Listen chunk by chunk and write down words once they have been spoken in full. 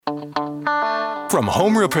From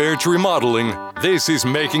home repair to remodeling, this is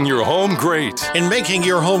Making Your Home Great. And Making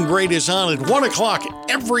Your Home Great is on at 1 o'clock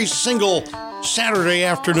every single Saturday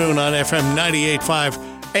afternoon on FM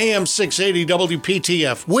 98.5, AM 680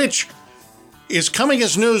 WPTF, which is coming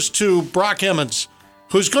as news to Brock Emmons,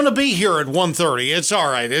 who's going to be here at 1:30. It's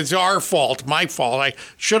all right. It's our fault, my fault. I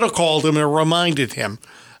should have called him and reminded him.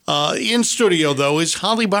 In studio, though, is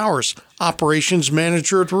Holly Bowers, Operations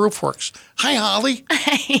Manager at Roofwerks. Hi, Holly.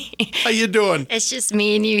 Hi. How you doing? It's just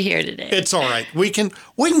me and you here today. It's all right. We can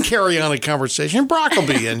carry on a conversation. Brock will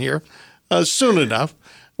be in here soon enough.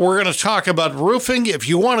 We're going to talk about roofing. If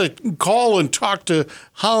you want to call and talk to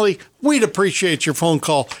Holly, we'd appreciate your phone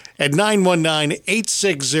call at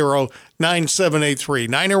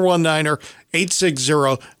 919-860-9783.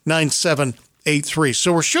 919-860-9783.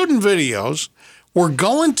 So we're shooting videos. We're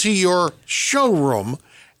going to your showroom,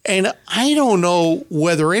 and I don't know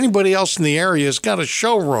whether anybody else in the area has got a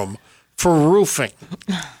showroom for roofing.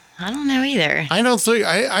 I don't know either. I don't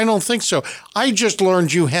think so. I just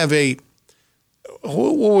learned you have a,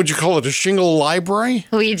 what would you call it, a shingle library?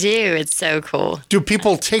 We do. It's so cool. Do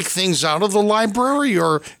people take things out of the library,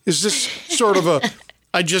 or is this sort of a,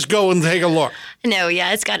 I just go and take a look? No,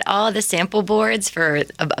 yeah, it's got all the sample boards for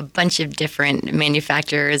a bunch of different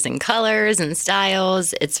manufacturers and colors and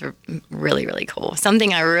styles. It's really, really cool.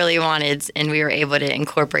 Something I really wanted, and we were able to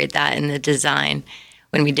incorporate that in the design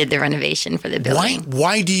when we did the renovation for the building.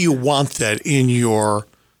 Why do you want that in your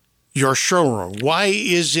showroom? Why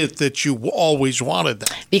is it that you always wanted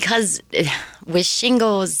that? Because with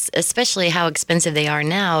shingles, especially how expensive they are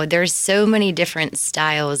now, there's so many different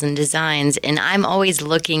styles and designs, and I'm always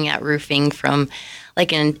looking at roofing from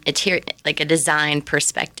like a design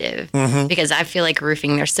perspective, because I feel like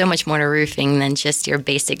roofing, there's so much more to roofing than just your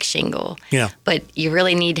basic shingle. Yeah. But you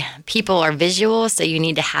really need, people are visual, so you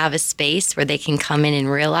need to have a space where they can come in and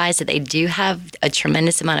realize that they do have a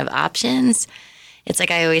tremendous amount of options. It's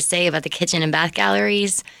like I always say about the kitchen and bath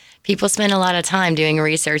galleries. People spend a lot of time doing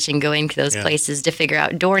research and going to those places to figure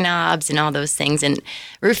out doorknobs and all those things. And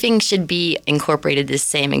roofing should be incorporated the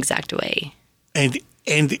same exact way. And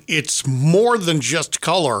it's more than just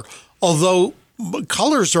color, although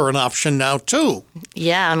colors are an option now too.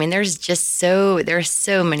 Yeah, I mean, there's so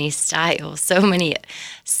many styles, so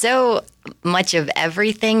much of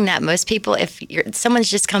everything that most people, if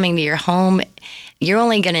someone's just coming to your home, you're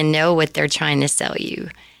only going to know what they're trying to sell you.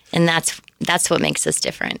 And that's what makes us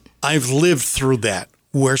different. I've lived through that,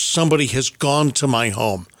 where somebody has gone to my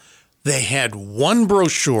home. They had one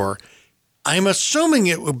brochure. I'm assuming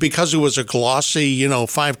it because it was a glossy,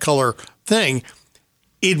 5-color thing.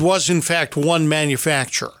 It was, in fact, one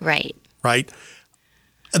manufacturer. Right. Right?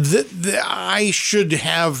 I should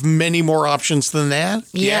have many more options than that?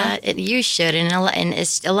 Yeah, you should. And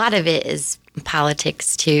a lot of it is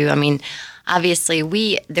politics, too. I mean,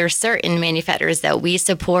 obviously, there's certain manufacturers that we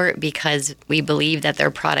support because we believe that their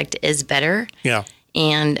product is better. Yeah.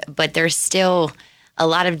 But there's still a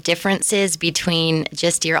lot of differences between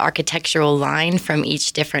just your architectural line from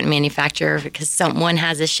each different manufacturer, because one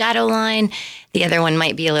has a shadow line, the other one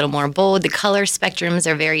might be a little more bold. The color spectrums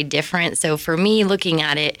are very different. So for me, looking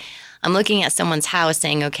at it, I'm looking at someone's house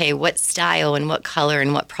saying, okay, what style and what color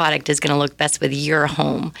and what product is going to look best with your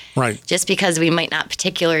home? Right. Just because we might not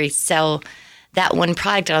particularly sell that one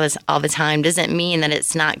product all the time doesn't mean that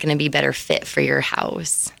it's not going to be better fit for your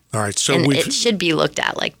house. All right, so it should be looked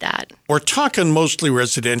at like that. We're talking mostly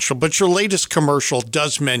residential, but your latest commercial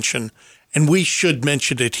does mention, and we should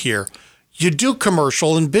mention it here, you do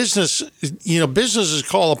commercial, and businesses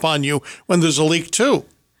call upon you when there's a leak too.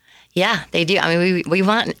 Yeah, they do. I mean, we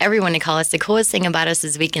want everyone to call us. The coolest thing about us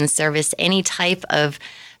is we can service any type of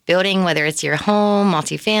building, whether it's your home,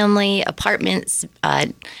 multifamily, apartments,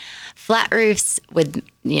 flat roofs with,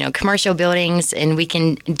 commercial buildings, and we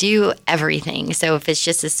can do everything. So if it's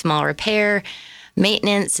just a small repair,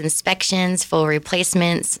 maintenance, inspections, full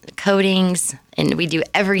replacements, coatings, and we do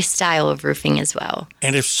every style of roofing as well.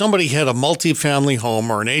 And if somebody had a multifamily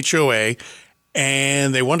home or an HOA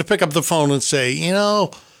and they want to pick up the phone and say, I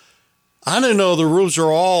didn't know the roofs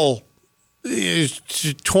are all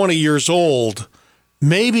 20 years old.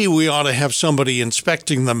 Maybe we ought to have somebody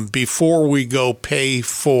inspecting them before we go pay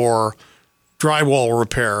for drywall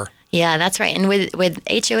repair. Yeah, that's right. And with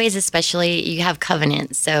HOAs especially, you have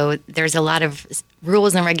covenants. So there's a lot of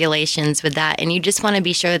rules and regulations with that. And you just want to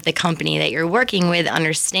be sure that the company that you're working with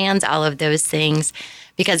understands all of those things,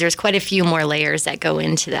 because there's quite a few more layers that go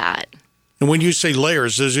into that. And when you say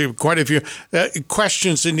layers, there's quite a few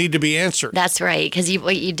questions that need to be answered. That's right. Because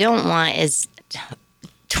what you don't want is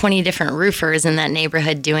 20 different roofers in that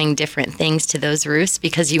neighborhood doing different things to those roofs,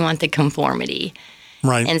 because you want the conformity.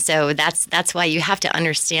 Right. And so that's why you have to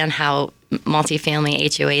understand how multifamily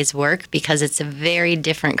HOAs work, because it's a very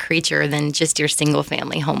different creature than just your single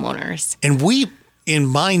family homeowners. And in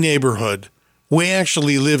my neighborhood, we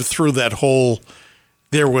actually lived through that whole,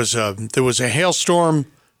 there was a hailstorm.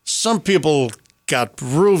 Some people got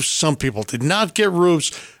roofs, some people did not get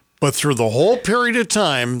roofs, but through the whole period of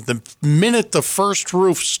time, the minute the first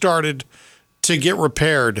roof started to get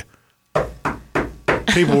repaired,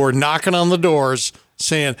 people were knocking on the doors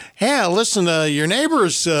saying, "Hey, listen, your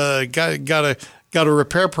neighbor's got a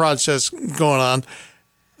repair process going on."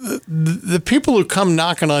 The people who come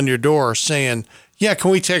knocking on your door saying, "Yeah,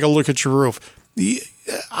 can we take a look at your roof?"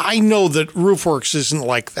 I know that Roofwerks isn't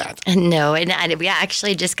like that. No, and we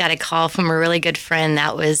actually just got a call from a really good friend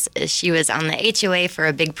she was on the HOA for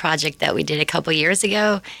a big project that we did a couple years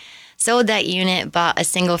ago. Sold that unit, bought a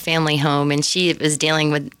single family home, and she was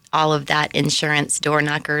dealing with all of that insurance, door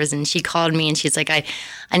knockers, and she called me and she's like,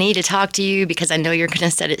 I need to talk to you because I know you're going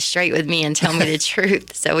to set it straight with me and tell me the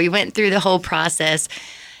truth. So we went through the whole process.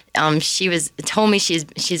 She told me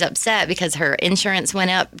she's upset because her insurance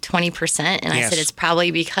went up 20%, and I said it's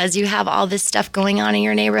probably because you have all this stuff going on in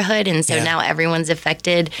your neighborhood, and so now everyone's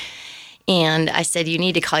affected. And I said you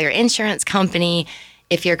need to call your insurance company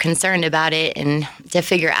if you're concerned about it and to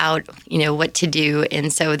figure out what to do.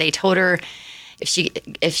 And so they told her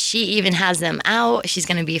if she even has them out, she's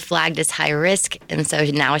going to be flagged as high risk. And so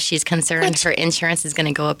now she's concerned her insurance is going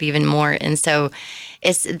to go up even more. And so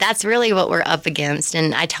that's really what we're up against.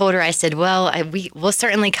 And I told her, I said, well, we'll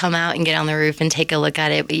certainly come out and get on the roof and take a look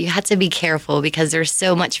at it, but you have to be careful because there's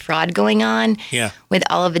so much fraud going on with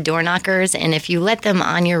all of the door knockers. And if you let them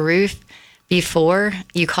on your roof before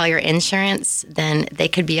you call your insurance, then they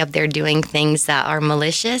could be up there doing things that are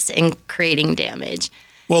malicious and creating damage.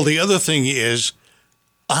 Well, the other thing is,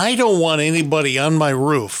 I don't want anybody on my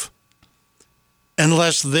roof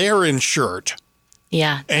unless they're insured.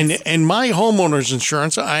 Yeah. And my homeowner's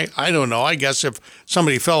insurance, I don't know. I guess if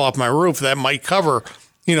somebody fell off my roof, that might cover,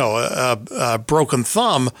 a broken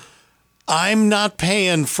thumb. I'm not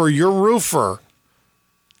paying for your roofer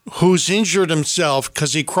who's injured himself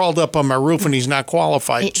because he crawled up on my roof and he's not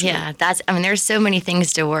qualified to. Yeah, there's so many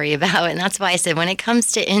things to worry about. And that's why I said when it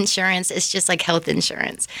comes to insurance, it's just like health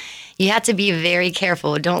insurance. You have to be very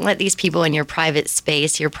careful. Don't let these people in your private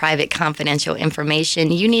space, your private confidential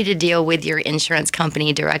information. You need to deal with your insurance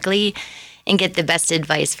company directly and get the best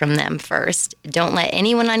advice from them first. Don't let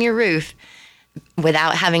anyone on your roof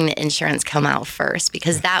without having the insurance come out first,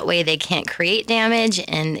 because that way they can't create damage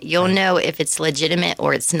and you'll know if it's legitimate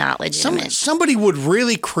or it's not legitimate. Somebody would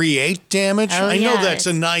really create damage? Oh, I know that's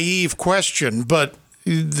a naive question, but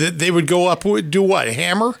they would go up, do what,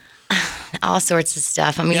 hammer? All sorts of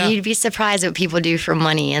stuff. I mean, you'd be surprised what people do for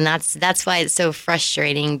money, and that's why it's so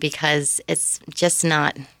frustrating, because it's just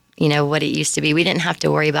not, what it used to be. We didn't have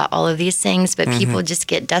to worry about all of these things, but people just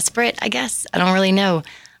get desperate, I guess. I don't really know.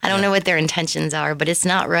 I don't know what their intentions are, but it's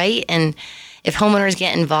not right. And if homeowners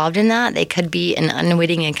get involved in that, they could be an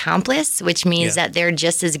unwitting accomplice, which means that they're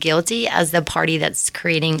just as guilty as the party that's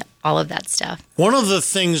creating all of that stuff. One of the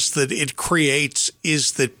things that it creates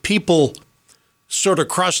is that people sort of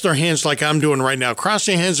cross their hands like I'm doing right now, cross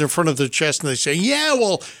their hands in front of their chest, and they say, yeah,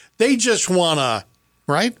 well, they just want to,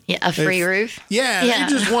 right? Yeah, a free roof? Yeah,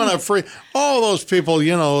 they just want a free, all those people,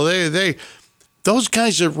 they those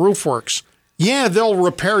guys at Roofwerks, yeah, they'll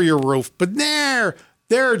repair your roof, but they're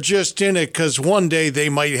just in it because one day they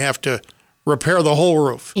might have to repair the whole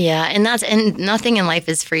roof. Yeah, and nothing in life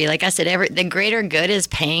is free. Like I said, the greater good is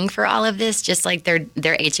paying for all of this, just like their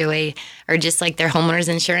HOA or just like their homeowners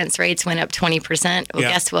insurance rates went up 20%. Well,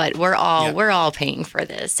 guess what? We're all paying for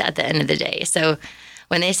this at the end of the day. So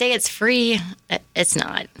when they say it's free, it's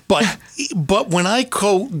not. But when I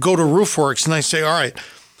go to Roofwerks and I say, all right,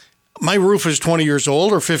 my roof is 20 years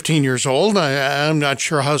old or 15 years old. I'm not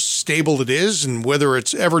sure how stable it is and whether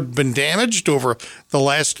it's ever been damaged over the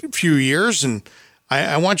last few years. And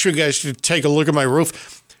I want you guys to take a look at my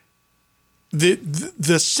roof.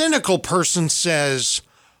 The cynical person says,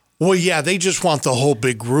 well, yeah, they just want the whole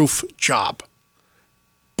big roof job.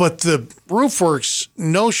 But the Roofwerks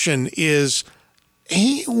notion is,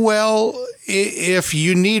 if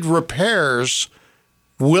you need repairs,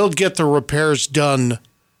 we'll get the repairs done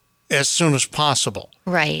as soon as possible.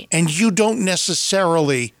 Right. And you don't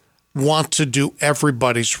necessarily want to do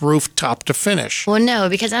everybody's roof top to finish. Well, no,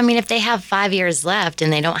 because, if they have 5 years left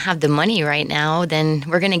and they don't have the money right now, then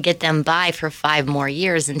we're going to get them by for 5 more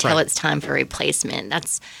years until it's time for replacement.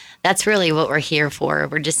 That's really what we're here for.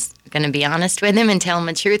 We're just going to be honest with them and tell them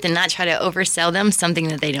the truth and not try to oversell them something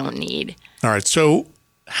that they don't need. All right. So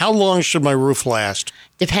how long should my roof last?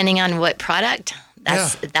 Depending on what product,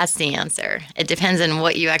 That's the answer. It depends on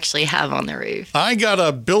what you actually have on the roof. I got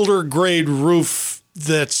a builder grade roof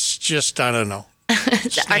that's just, I don't know.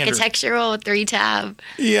 The architectural 3-tab.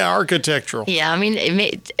 Yeah, architectural. Yeah, I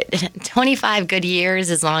mean, 25 good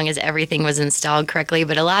years as long as everything was installed correctly.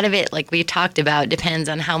 But a lot of it, like we talked about, depends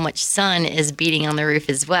on how much sun is beating on the roof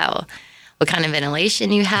as well. What kind of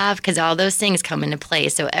ventilation you have, because all those things come into play.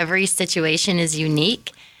 So every situation is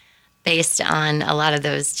unique based on a lot of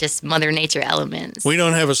those just Mother Nature elements. We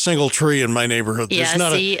don't have a single tree in my neighborhood. There's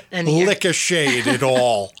not a lick of shade at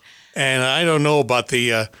all. And I don't know about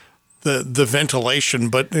the ventilation,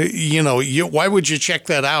 but, why would you check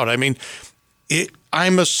that out? I mean,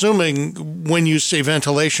 I'm assuming when you say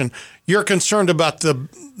ventilation, you're concerned about the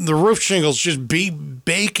roof shingles just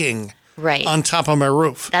baking right on top of my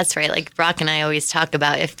roof. That's right. Like Brock and I always talk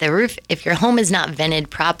about, if your home is not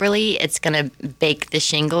vented properly, it's going to bake the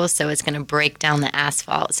shingles, so it's going to break down the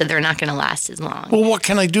asphalt, so they're not going to last as long. Well, what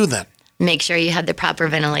can I do then? Make sure you have the proper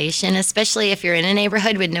ventilation, especially if you're in a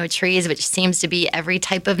neighborhood with no trees, which seems to be every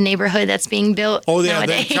type of neighborhood that's being built. Oh yeah,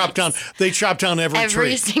 nowadays. They chop down every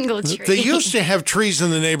tree. Every single tree. They used to have trees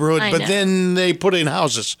in the neighborhood, but then they put in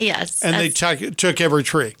houses. Yes. And they took every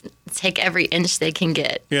tree. Take every inch they can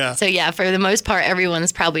get. Yeah. So yeah, for the most part,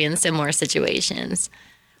 everyone's probably in similar situations.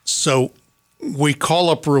 So we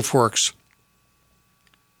call up Roofwerks.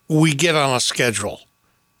 We get on a schedule.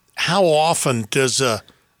 How often does a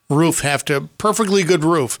roof perfectly good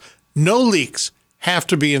roof, no leaks, have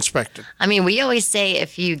to be inspected? I mean, we always say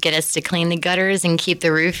if you get us to clean the gutters and keep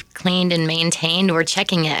the roof cleaned and maintained, we're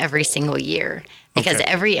checking it every single year. Because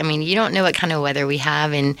you don't know what kind of weather we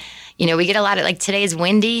have. And, we get a lot of, like today's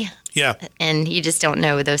windy. Yeah. And you just don't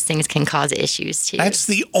know. Those things can cause issues too. That's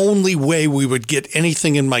the only way we would get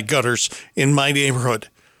anything in my gutters in my neighborhood.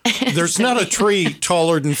 There's not a tree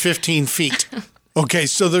taller than 15 feet. Okay,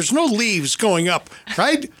 so there's no leaves going up,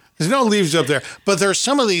 right? There's no leaves up there. But there's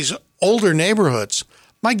some of these older neighborhoods.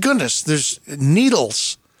 My goodness, there's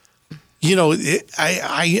needles.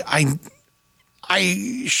 I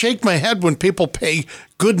shake my head when people pay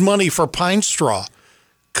good money for pine straw,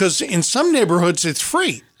 because in some neighborhoods it's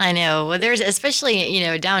free. I know. Well, there's especially,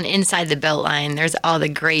 down inside the Beltline, there's all the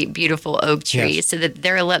great, beautiful oak trees. Yes. So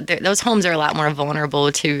that those homes are a lot more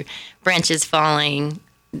vulnerable to branches falling,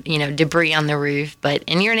 debris on the roof. But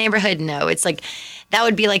in your neighborhood, no. It's like, that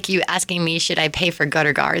would be like you asking me, should I pay for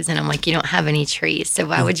gutter guards? And I'm like, you don't have any trees, so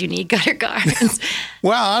why would you need gutter guards?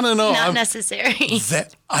 Well, I don't know. Not necessary.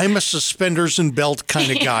 I'm a suspenders and belt kind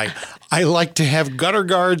of guy. I like to have gutter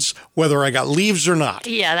guards, whether I got leaves or not.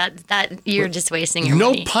 Yeah, that you're just wasting your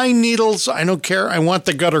money. No pine needles. I don't care. I want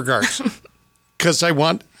the gutter guards because I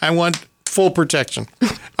want full protection.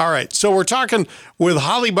 All right. So we're talking with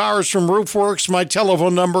Holly Bowers from Roofwerks. My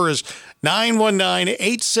telephone number is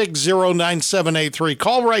 919-860-9783.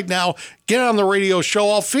 Call right now. Get on the radio show.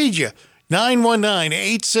 I'll feed you.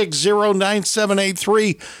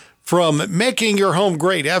 919-860-9783 from Making Your Home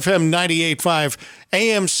Great, FM 98.5,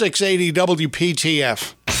 AM 680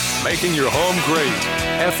 WPTF. Making Your Home Great,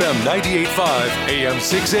 FM 98.5, AM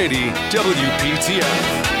 680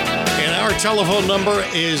 WPTF. And our telephone number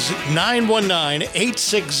is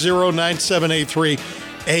 919-860-9783.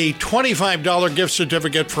 A $25 gift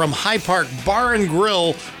certificate from High Park Bar and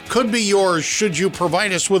Grill could be yours should you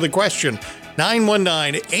provide us with a question.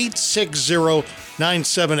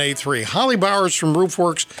 919-860-9783. Holly Bowers from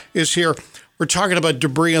Roofwerks is here. We're talking about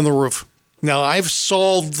debris on the roof. Now, I've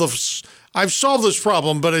solved this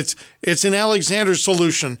problem, but it's an Alexander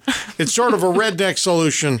solution. It's sort of a redneck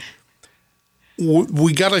solution.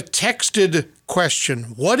 We got a texted question.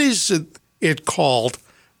 What is it called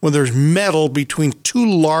when there's metal between two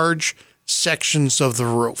large sections of the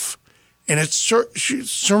roof? And it sort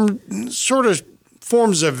of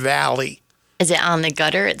forms a valley. Is it on the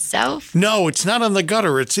gutter itself? No, it's not on the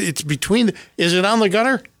gutter. It's between. Is it on the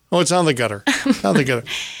gutter? Oh, it's on the gutter. On the gutter.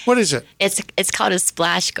 What is it? It's called a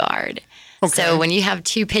splash guard. Okay. So when you have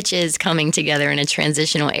two pitches coming together in a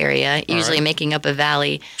transitional area, usually making up a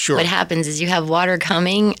valley, what happens is you have water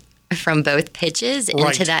coming from both pitches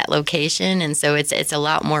into that location, and so it's a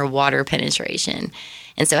lot more water penetration.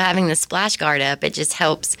 And so having the splash guard up, it just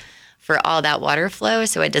helps for all that water flow,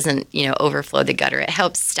 so it doesn't overflow the gutter. It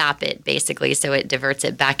helps stop it basically, so it diverts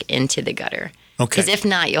it back into the gutter. Okay. Because if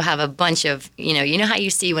not, you'll have a bunch of you know how you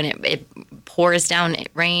see when it pours down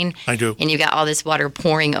rain. I do. And you got all this water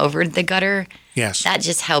pouring over the gutter. Yes. That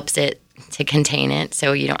just helps it to contain it,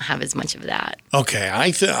 so you don't have as much of that.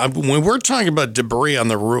 Okay, when we're talking about debris on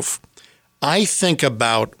the roof, I think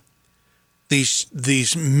about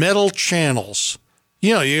these metal channels.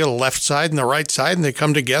 You got a left side and the right side, and they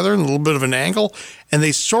come together in a little bit of an angle, and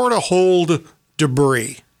they sort of hold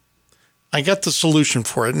debris. I got the solution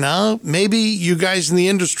for it. Now, maybe you guys in the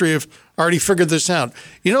industry have already figured this out.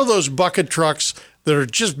 You know those bucket trucks that are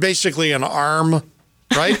just basically an arm,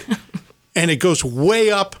 right? And it goes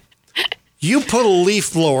way up. You put a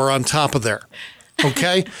leaf blower on top of there,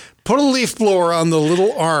 okay? Put a leaf blower on the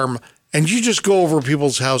little arm, and you just go over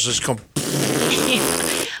people's houses. Go.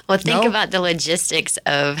 Well, think about the logistics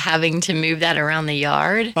of having to move that around the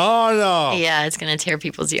yard. Oh, no. Yeah, it's going to tear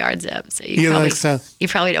people's yards up. So You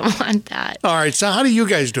probably don't want that. All right, so how do you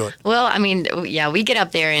guys do it? Well, I mean, yeah, we get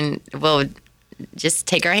up there and we'll just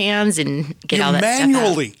take our hands and get all that stuff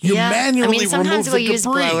out. You manually I mean, sometimes remove the we'll use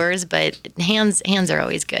debris. blowers, but hands are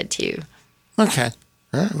always good too. Okay.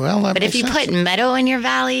 Well, that But if makes you sense. put metal in your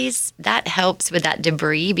valleys, that helps with that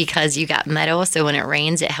debris because you got metal. So when it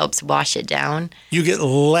rains, it helps wash it down. You get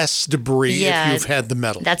less debris Yeah, if you've had the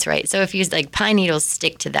metal. That's right. So if you use like pine needles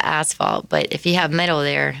stick to the asphalt, but if you have metal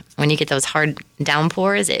there, when you get those hard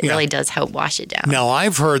downpours, it really does help wash it down. Now,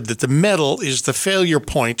 I've heard that the metal is the failure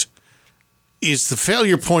point.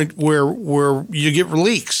 Where you get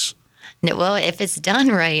leaks. No, well, if it's done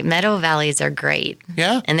right, metal valleys are great.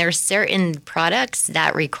 Yeah? And there's certain products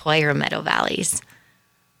that require metal valleys.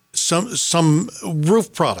 Some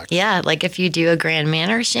roof product. Yeah, like if you do a Grand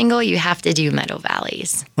Manor shingle, you have to do metal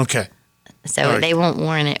valleys. Okay. So All right. they won't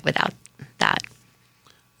warrant it without that.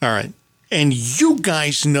 All right. And you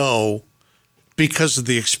guys know, because of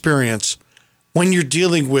the experience, when you're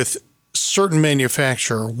dealing with certain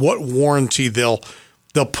manufacturer, what warranty they'll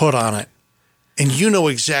put on it. And you know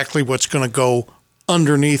exactly what's going to go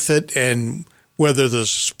underneath it and whether there's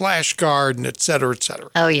a splash guard and et cetera, et cetera.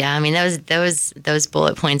 Oh yeah, I mean those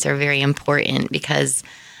bullet points are very important because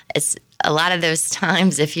it's a lot of those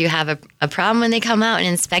times if you have a problem when they come out and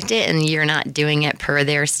inspect it and you're not doing it per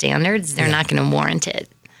their standards, they're not going to warrant it.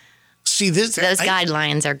 See, those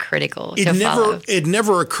guidelines are critical to follow. It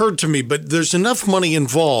never occurred to me, but there's enough money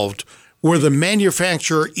involved where the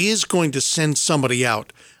manufacturer is going to send somebody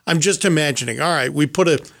out. I'm just imagining. All right, we put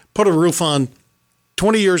a roof on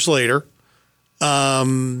 20 years later.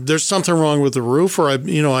 There's something wrong with the roof, or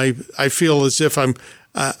I feel as if I'm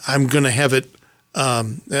going to have it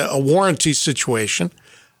a warranty situation.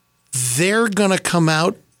 They're going to come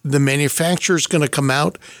out. The manufacturer's going to come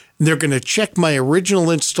out. And they're going to check my original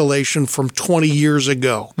installation from 20 years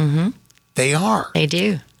ago. Mm-hmm. They are. They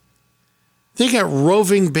do. They got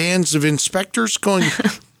roving bands of inspectors going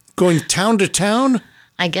town to town.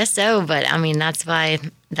 I guess so, but I mean that's why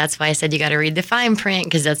I said you got to read the fine print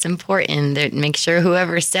because that's important. That make sure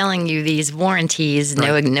whoever's selling you these warranties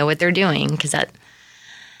know what they're doing because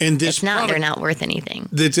they're not worth anything.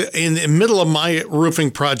 In the middle of my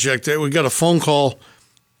roofing project, we got a phone call.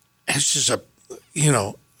 It's just a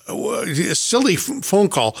silly phone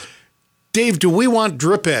call. Dave, do we want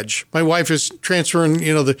drip edge? My wife is transferring,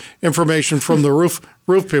 the information from the roof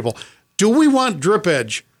people. Do we want drip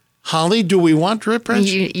edge? Holly, do we want drip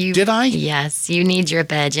edge? Did I? Yes, you need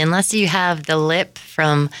drip edge. Unless you have the lip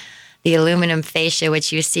from the aluminum fascia,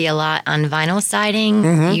 which you see a lot on vinyl siding,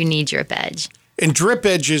 you need drip edge. And drip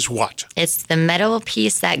edge is what? It's the metal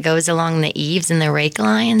piece that goes along the eaves and the rake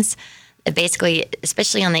lines. It basically,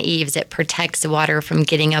 especially on the eaves, it protects the water from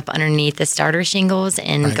getting up underneath the starter shingles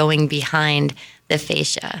and going behind the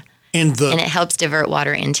fascia. And it helps divert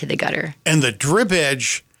water into the gutter. And the drip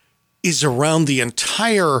edge is around the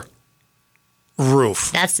entire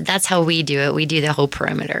roof. That's how we do it. We do the whole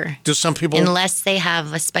perimeter. Do some people? Unless they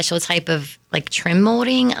have a special type of like trim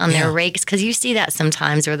molding on their rakes, because you see that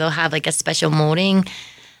sometimes where they'll have like a special molding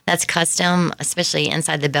that's custom, especially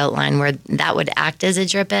inside the belt line where that would act as a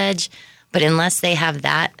drip edge. But unless they have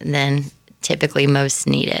that, then typically most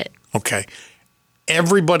need it. Okay.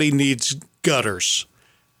 Everybody needs gutters.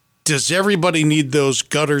 Does everybody need those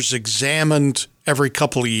gutters examined every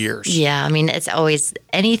couple of years? Yeah, I mean, it's always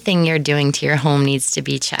anything you're doing to your home needs to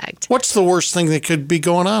be checked. What's the worst thing that could be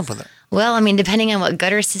going on with it? Well, I mean, depending on what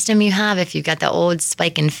gutter system you have, if you've got the old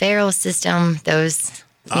spike and ferrule system, those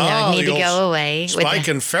need to go away. Spike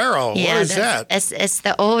and ferrule. Yeah, what is that? It's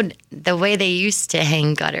the way they used to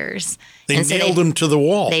hang gutters. They nailed them to the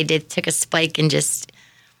wall. They took a spike and just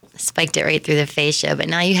spiked it right through the fascia. But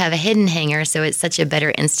now you have a hidden hanger, so it's such a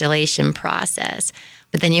better installation process.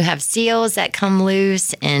 But then you have seals that come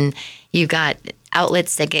loose, and you've got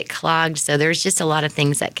outlets that get clogged. So there's just a lot of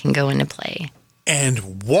things that can go into play.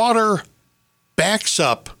 And water backs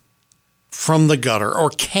up from the gutter, or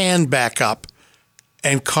can back up,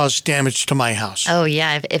 and cause damage to my house. Oh,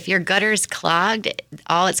 yeah. If your gutter's clogged,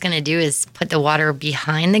 all it's going to do is put the water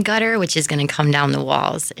behind the gutter, which is going to come down the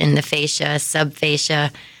walls in the fascia,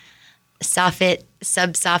 subfascia, soffit,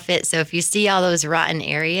 subsoffit. So if you see all those rotten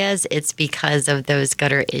areas, it's because of those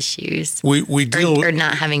gutter issues. We deal or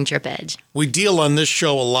not having drip edge. We deal on this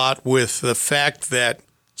show a lot with the fact that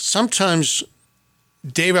sometimes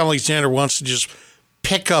Dave Alexander wants to just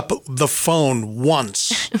pick up the phone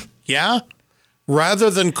once, yeah? Rather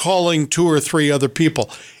than calling 2 or 3 other people.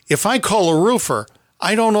 If I call a roofer,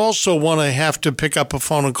 I don't also want to have to pick up a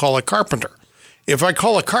phone and call a carpenter. If I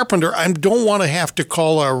call a carpenter, I don't want to have to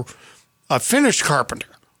call a finished carpenter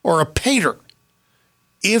or a painter.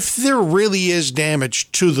 If there really is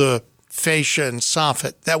damage to the fascia and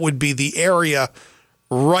soffit, that would be the area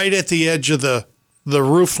right at the edge of the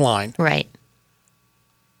roof line. Right.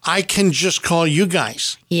 I can just call you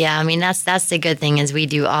guys. Yeah, I mean, that's the good thing is we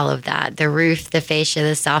do all of that. The roof, the fascia,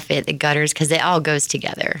 the soffit, the gutters, because it all goes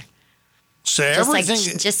together. So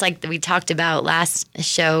Just like we talked about last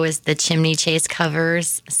show is the chimney chase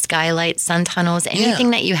covers, skylights, sun tunnels, anything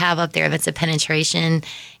that you have up there that's a penetration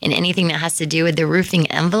and anything that has to do with the roofing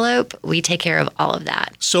envelope, we take care of all of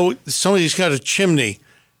that. So somebody's got a chimney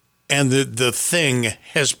and the thing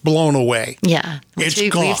has blown away. Yeah. It's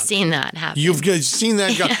gone. We've seen that happen. You've seen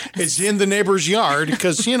that go. Yes. It's in the neighbor's yard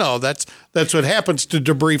because, that's what happens to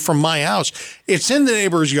debris from my house. It's in the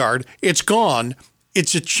neighbor's yard. It's gone.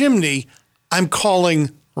 It's a chimney. I'm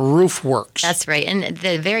calling Roofwerks. That's right. And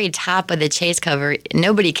the very top of the chase cover,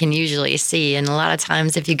 nobody can usually see. And a lot of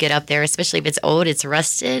times if you get up there, especially if it's old, it's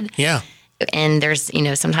rusted. Yeah. And there's,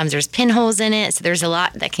 sometimes there's pinholes in it. So there's a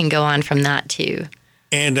lot that can go on from that too.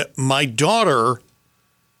 And my daughter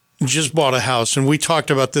just bought a house, and we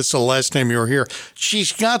talked about this the last time you were here.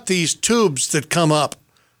 She's got these tubes that come up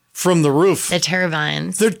from the roof. The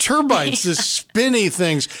turbines. The turbines, the spinny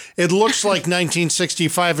things. It looks like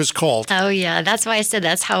 1965 is called. Oh, yeah. That's why I said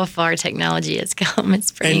that's how far technology has come.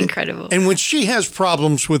 It's pretty incredible. And when she has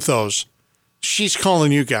problems with those, she's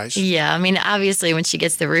calling you guys. Yeah. I mean, obviously, when she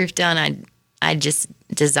gets the roof done, I just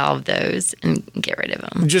dissolve those and get rid of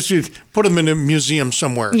them. Just put them in a museum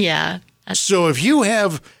somewhere. Yeah. So if you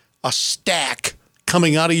have a stack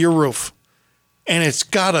coming out of your roof and it's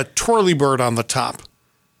got a twirly bird on the top,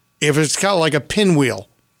 if it's got like a pinwheel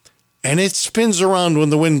and it spins around when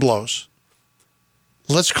the wind blows,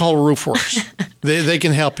 let's call Roofwerks. they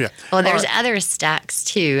can help you. Well, there's other stacks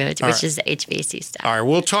too, which is the HVAC stack. All right,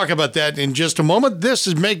 we'll talk about that in just a moment. This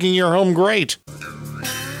is Making Your Home Great.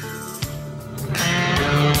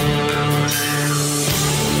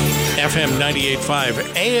 FM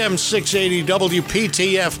 98.5, AM 680,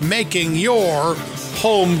 WPTF, making your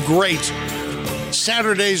home great.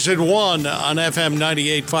 Saturdays at 1 on FM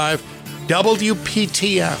 98.5,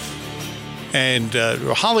 WPTF. And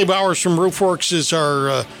Holly Bowers from Roofwerks is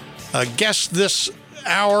our guest this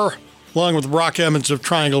hour, along with Brock Emmons of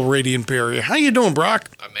Triangle Radiant Barrier. How you doing, Brock?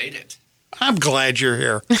 I made it. I'm glad you're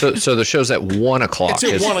here. So the show's at 1 o'clock. It's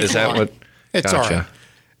at 1 o'clock. Is that what? It's gotcha.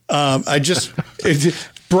 all right.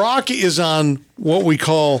 Brock is on what we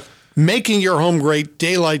call Making Your Home Great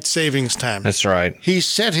daylight savings time. That's right. He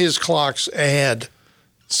set his clocks ahead.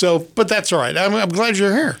 But that's all right. I'm glad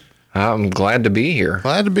you're here. I'm glad to be here.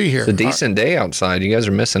 Glad to be here. It's a decent day outside. You guys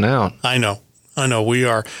are missing out. I know. We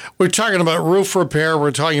are. We're talking about roof repair.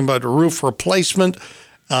 We're talking about roof replacement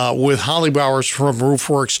with Holly Bowers from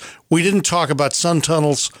Roofwerks. We didn't talk about sun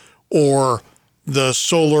tunnels or the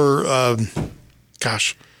solar,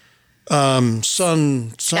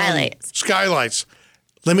 skylights.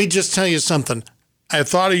 Let me just tell you something. I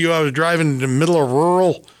thought of you. I was driving in the middle of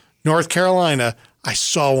rural North Carolina. I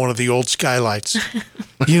saw one of the old skylights.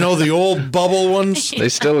 The old bubble ones? They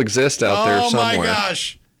still exist out there somewhere. Oh, my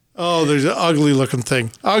gosh. Oh, there's an ugly looking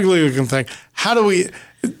thing. How do we...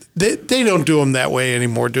 They don't do them that way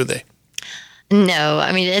anymore, do they? No.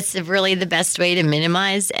 I mean, it's really the best way to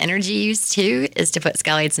minimize energy use, too, is to put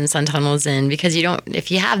skylights and sun tunnels in because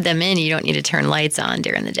if you have them in, you don't need to turn lights on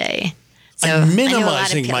during the the So I'm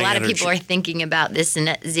minimizing a lot of people are thinking about this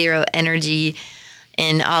net zero energy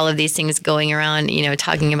and all of these things going around,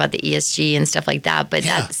 talking about the ESG and stuff like that. But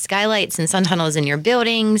that skylights and sun tunnels in your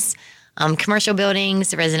buildings, commercial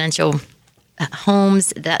buildings, residential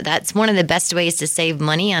homes, that's one of the best ways to save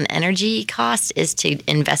money on energy costs is to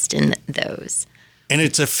invest in those. And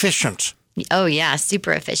it's efficient. Oh, yeah,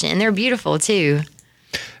 super efficient. And they're beautiful, too.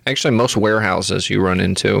 Actually, most warehouses you run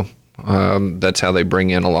into, that's how they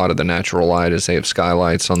bring in a lot of the natural light is they have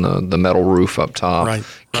skylights on the metal roof up top. Right.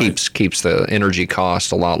 Keeps the energy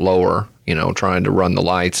cost a lot lower, trying to run the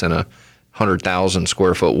lights in a 100,000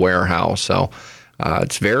 square foot warehouse. So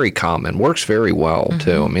it's very common. Works very well,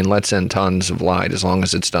 too. I mean, lets in tons of light as long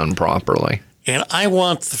as it's done properly. And I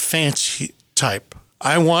want the fancy type.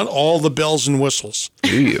 I want all the bells and whistles.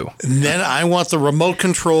 Do you? And then I want the remote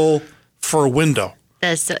control for a window.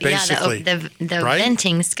 Basically, the right?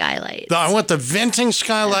 venting skylights. I want the venting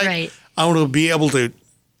skylight. Right. I want to be able to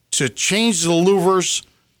change the louvers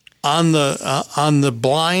on the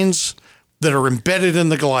blinds that are embedded in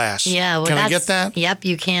the glass. Yeah, well, can I get that? Yep,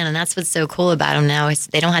 you can, and that's what's so cool about them now is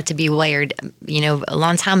they don't have to be wired. You know, a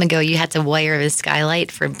long time ago you had to wire the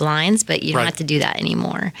skylight for blinds, but you don't have to do that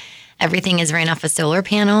anymore. Everything is ran off a solar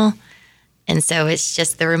panel, and so it's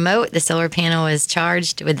just the remote. The solar panel is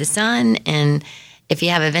charged with the sun, and if you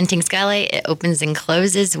have a venting skylight, it opens and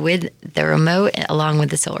closes with the remote along with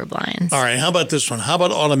the solar blinds. All right, how about this one? How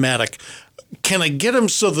about automatic? Can I get them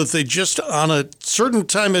so that they just on a certain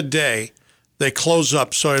time of day they close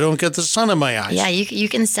up so I don't get the sun in my eyes? Yeah, you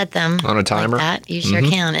can set them on a timer. Like that. You sure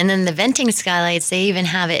can. And then the venting skylights, they even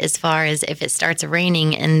have it as far as if it starts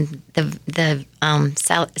raining and the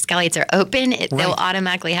skylights are open, they'll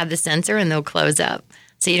automatically have the sensor and they'll close up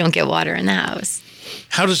so you don't get water in the house.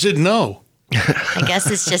 How does it know? I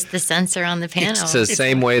guess it's just the sensor on the panel. It's the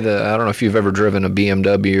same way I don't know if you've ever driven a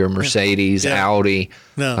BMW or Mercedes, Audi.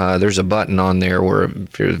 No. There's a button on there where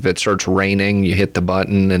if it starts raining, you hit the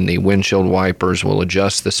button and the windshield wipers will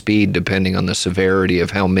adjust the speed depending on the severity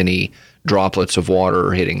of how many droplets of water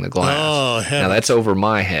are hitting the glass. Oh, heavens. Now, that's over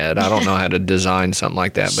my head. I don't know how to design something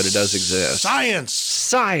like that, but it does exist.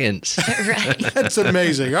 Science. Right. That's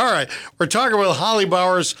amazing. All right. We're talking with Holly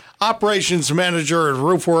Bowers, Operations Manager at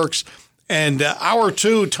Roofwerks. And hour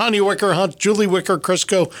two, Tanya Wicker Hunt, Julie Wicker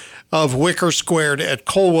Crisco of Wicker Squared at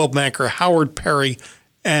Colwell Banker, Howard Perry,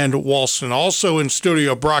 and Walston. Also in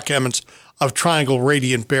studio, Brock Emmons of Triangle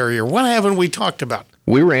Radiant Barrier. What haven't we talked about?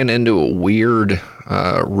 We ran into a weird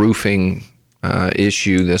roofing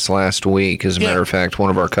issue this last week. As a matter of fact,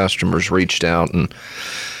 one of our customers reached out and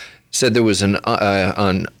said there was an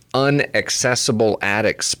unaccessible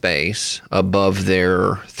attic space above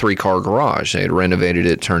their 3-car garage. They had renovated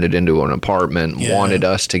it, turned it into an apartment, wanted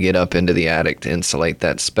us to get up into the attic to insulate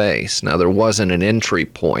that space. Now, there wasn't an entry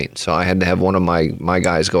point, so I had to have one of my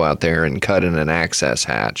guys go out there and cut in an access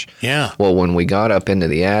hatch. Yeah. Well, when we got up into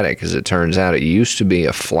the attic, as it turns out, it used to be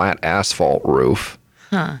a flat asphalt roof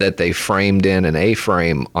that they framed in an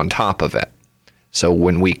A-frame on top of it. So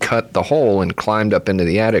when we cut the hole and climbed up into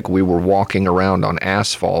the attic, we were walking around on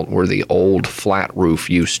asphalt where the old flat roof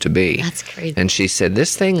used to be. That's crazy. And she said,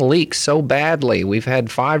 this thing leaks so badly. We've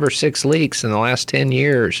had 5 or 6 leaks in the last 10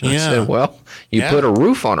 years. And I said, well, you put a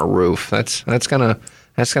roof on a roof. That's gonna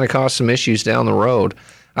cause some issues down the road.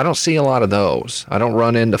 I don't see a lot of those. I don't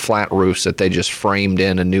run into flat roofs that they just framed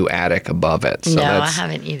in a new attic above it. So no, I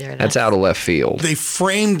haven't either. That's out of left field. They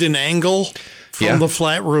framed an angle from the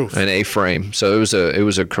flat roof. An A-frame. So it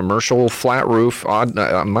was a commercial flat roof.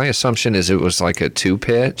 My assumption is it was like a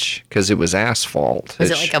 2-pitch because it was asphalt. Was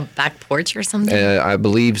it like a back porch or something? I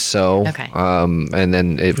believe so. Okay. And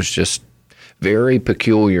then it was just very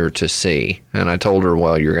peculiar to see. And I told her,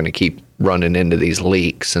 well, you're going to keep running into these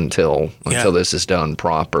leaks until this is done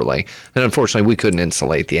properly. And unfortunately, we couldn't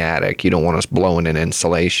insulate the attic. You don't want us blowing in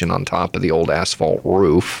insulation on top of the old asphalt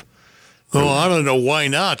roof. Oh, I don't know why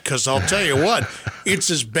not, because I'll tell you what, it's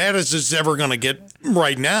as bad as it's ever going to get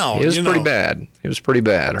right now. It was pretty bad. It was pretty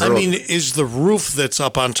bad. I mean, is the roof that's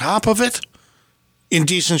up on top of it in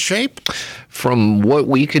decent shape? From what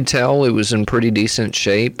we could tell, it was in pretty decent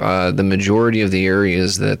shape. The majority of the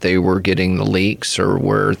areas that they were getting the leaks are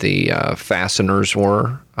where the fasteners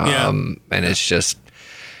were. And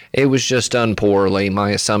it was just done poorly. My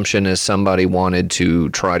assumption is somebody wanted to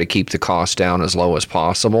try to keep the cost down as low as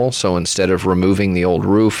possible. So instead of removing the old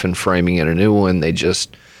roof and framing in a new one, they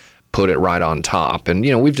just put it right on top. And,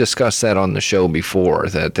 we've discussed that on the show before,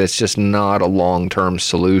 that that's just not a long-term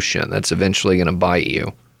solution. That's eventually going to bite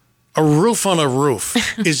you. A roof on a roof.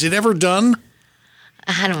 Is it ever done?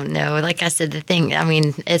 I don't know. Like I said,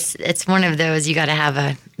 it's one of those, you got to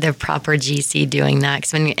have the proper GC doing that.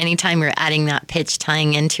 Because anytime you're adding that pitch,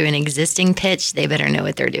 tying into an existing pitch, they better know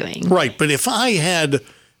what they're doing. Right. But if I had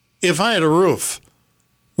a roof,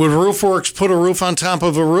 would Roofwerks put a roof on top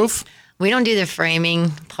of a roof? We don't do the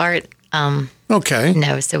framing part. Okay.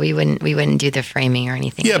 No, so we wouldn't do the framing or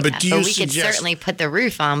anything. Yeah, like but that. do you But we could certainly put the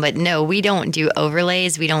roof on. But no, we don't do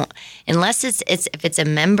overlays. We don't, unless if it's a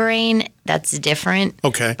membrane, that's different.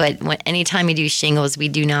 Okay. But anytime you do shingles, we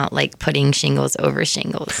do not like putting shingles over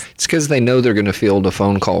shingles. It's because they know they're going to field a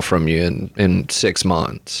phone call from you in 6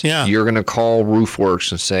 months. Yeah. You're going to call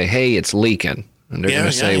Roofwerks and say, hey, it's leaking. And they're going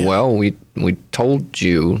to say, well, we told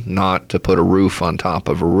you not to put a roof on top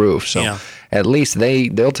of a roof. So at least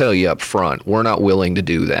they'll tell you up front, we're not willing to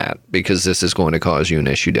do that because this is going to cause you an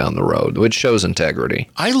issue down the road, which shows integrity.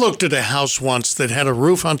 I looked at a house once that had a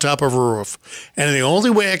roof on top of a roof. And the only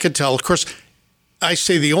way I could tell, of course, I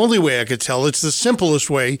say the only way I could tell, it's the simplest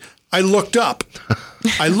way. I looked up.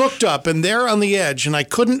 And there on the edge, and I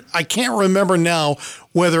can't remember now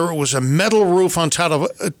whether it was a metal roof on top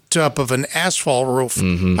of an asphalt roof.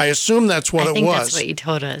 Mm-hmm. I assume that's what it was. I think that's what you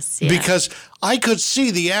told us. Yeah. Because I could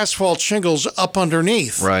see the asphalt shingles up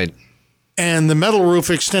underneath. Right. And the metal roof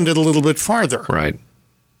extended a little bit farther. Right.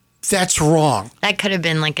 That's wrong. That could have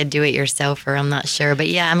been like a do-it-yourselfer, I'm not sure. But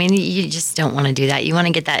yeah, I mean, you just don't want to do that. You want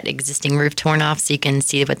to get that existing roof torn off so you can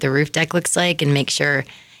see what the roof deck looks like and make sure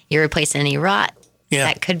you're replacing any rot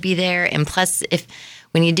that could be there. And plus,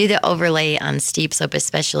 when you do the overlay on steep slope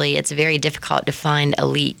especially, it's very difficult to find a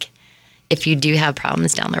leak if you do have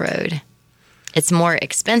problems down the road. It's more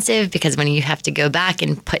expensive because when you have to go back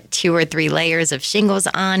and put 2 or 3 layers of shingles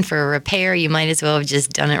on for a repair, you might as well have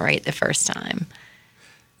just done it right the first time.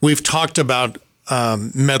 We've talked about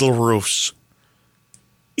metal roofs.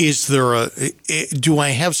 Is there do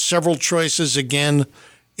I have several choices again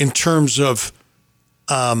in terms of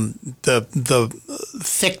the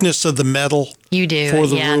thickness of the metal? You do. For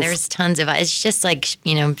the yeah, roof? There's tons of, it's just like,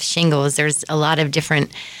 shingles. There's a lot of different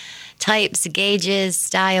types, gauges,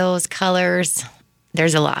 styles, colors.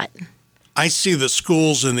 There's a lot. I see the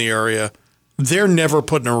schools in the area. They're never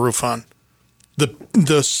putting a roof on.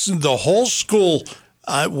 The whole school,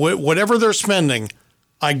 whatever they're spending,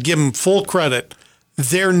 I give them full credit.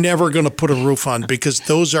 They're never going to put a roof on because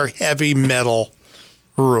those are heavy metal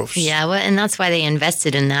roofs. Yeah, well, and that's why they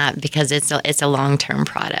invested in that, because it's a long-term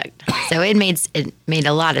product. So it made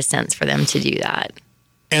a lot of sense for them to do that.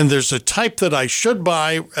 And there's a type that I should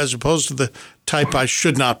buy as opposed to the type I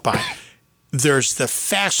should not buy. There's the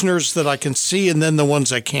fasteners that I can see, and then the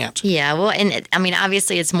ones I can't. Yeah, well, and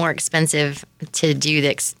obviously it's more expensive to do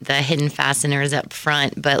the hidden fasteners up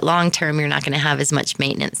front, but long-term you're not going to have as much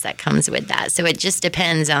maintenance that comes with that. So it just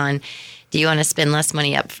depends on, do you want to spend less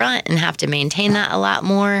money up front and have to maintain that a lot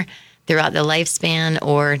more throughout the lifespan,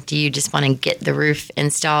 or do you just want to get the roof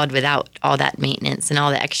installed without all that maintenance and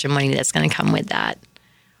all the extra money that's going to come with that?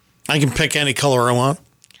 I can pick any color I want.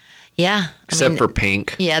 Yeah. Except for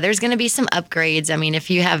pink. Yeah, there's going to be some upgrades. If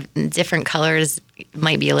you have different colors, it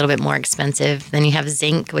might be a little bit more expensive. Then you have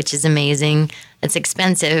zinc, which is amazing. It's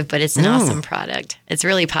expensive, but it's an awesome product. It's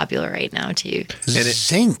really popular right now, too.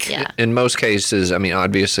 Zinc? Yeah. In most cases,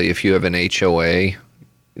 obviously, if you have an HOA,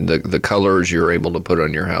 the colors you're able to put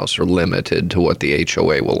on your house are limited to what the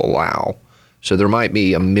HOA will allow. So there might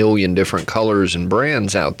be a million different colors and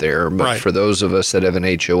brands out there, but for those of us that have an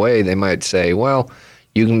HOA, they might say, well,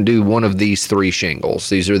 you can do one of these 3 shingles.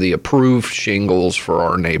 These are the approved shingles for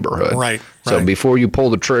our neighborhood. Right. So before you pull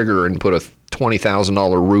the trigger and put a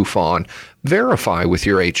 $20,000 roof on, verify with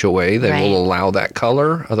your HOA they will allow that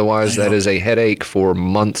color. Otherwise, that is a headache for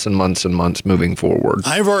months and months and months moving forward.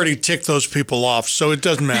 I've already ticked those people off, so it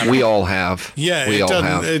doesn't matter. We all have. Yeah,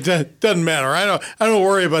 it doesn't matter. I don't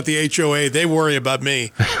worry about the HOA. They worry about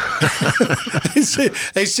me.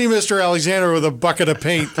 They see Mr. Alexander with a bucket of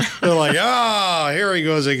paint. They're like, here he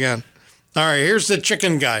goes again. All right, here's the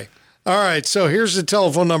chicken guy. All right, so here's the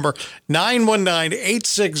telephone number,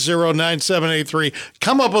 919-860-9783.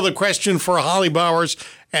 Come up with a question for Holly Bowers,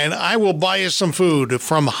 and I will buy you some food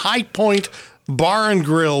from High Point Bar and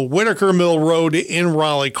Grill, Whitaker Mill Road in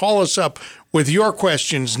Raleigh. Call us up with your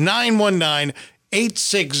questions,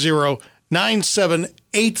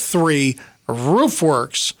 919-860-9783.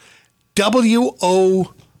 Roofwerks,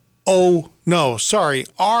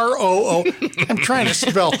 ROO. I'm trying to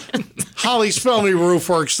spell. Holly, spell me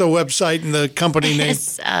Roofwerks, the website and the company name.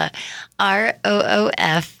 It's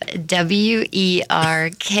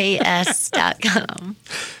ROOFWERKS.com.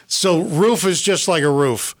 So roof is just like a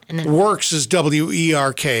roof. And then works is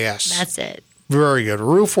WERKS. That's it. Very good.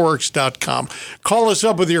 Roofwerks.com. Call us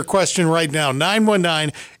up with your question right now.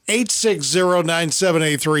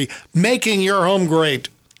 919-860-9783. Making your home great.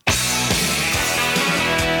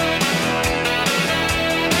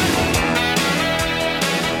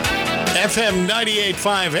 FM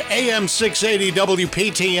 98.5, AM 680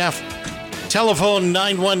 WPTF. Telephone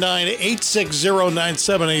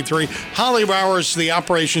 919-860-9783. Holly Bowers, the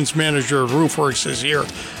operations manager of Roofwerks, is here,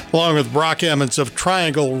 along with Brock Emmons of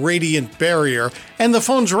Triangle Radiant Barrier. And the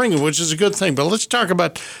phone's ringing, which is a good thing. But let's talk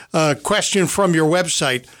about a question from your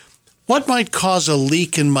website. What might cause a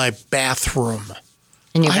leak in my bathroom?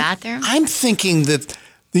 In your bathroom? I'm thinking that,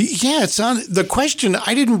 it's on the question.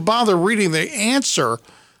 I didn't bother reading the answer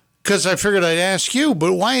because I figured I'd ask you,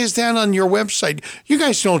 but why is that on your website? You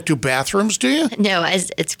guys don't do bathrooms, do you? No,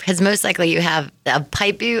 it's because most likely you have a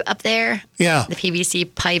pipe boot up there. Yeah. The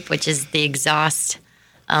PVC pipe, which is the exhaust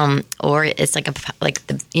or it's like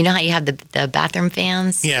you know how you have the bathroom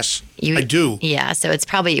fans? Yes, I do. Yeah, so it's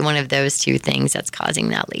probably one of those two things that's causing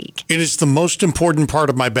that leak. It is the most important part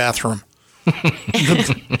of my bathroom.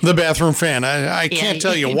 the bathroom fan. I can't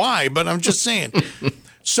tell you why, but I'm just saying.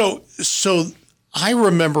 So I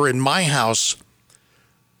remember in my house,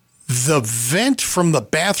 the vent from the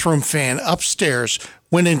bathroom fan upstairs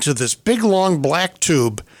went into this big, long black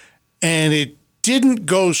tube, and it didn't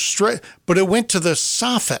go straight, but it went to the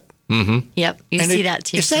soffit. Mm-hmm. Yep, you see that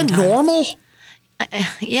too. Is that normal?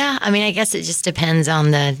 Yeah, I mean, I guess it just depends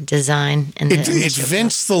on the design. And it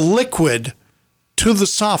vents the liquid to the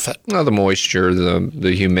soffit. Well, the moisture,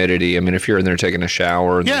 the humidity. I mean, if you're in there taking a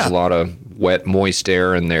shower and there's a lot of wet, moist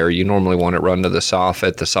air in there, you normally want it run to the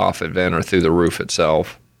soffit vent, or through the roof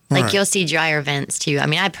itself. Like you'll see dryer vents too. I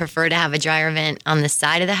mean, I prefer to have a dryer vent on the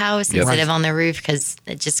side of the house instead of on the roof, because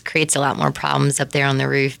it just creates a lot more problems up there on the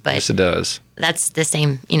roof. But yes, it does. That's the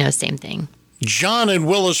same thing. John in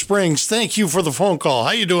Willow Springs, thank you for the phone call.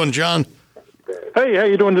 How you doing, John? Hey, how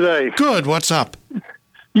you doing today? Good. What's up?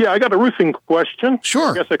 Yeah, I got a roofing question.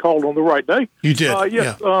 Sure. I guess I called on the right day. You did.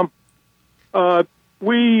 Yes. Yeah.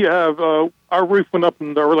 We have our roof went up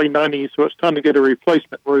in the early '90s, so it's time to get a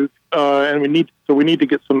replacement roof, and we need to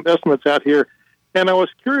get some estimates out here. And I was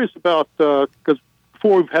curious about because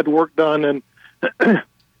before we've had work done, and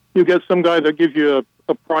you get some guy that gives you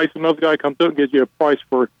a price, another guy comes out and gives you a price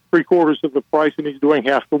for 3/4 of the price, and he's doing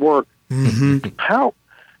half the work. Mm-hmm.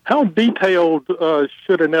 How detailed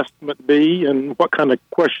should an estimate be, and what kind of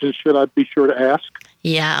questions should I be sure to ask?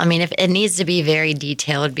 Yeah, I mean, if it needs to be very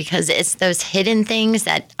detailed, because it's those hidden things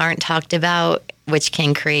that aren't talked about, which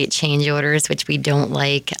can create change orders, which we don't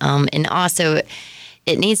like. And also,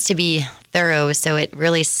 it needs to be thorough, so it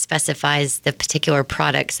really specifies the particular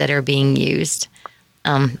products that are being used.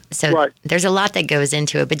 There's a lot that goes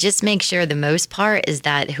into it, but just make sure the most part is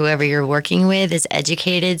that whoever you're working with is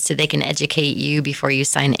educated, so they can educate you before you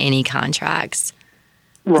sign any contracts.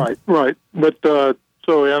 Right. But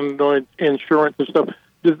so I'm doing insurance and stuff.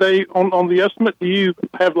 Do they on the estimate? Do you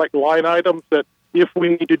have like line items that if we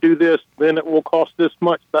need to do this, then it will cost this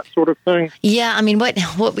much, that sort of thing? Yeah, I mean,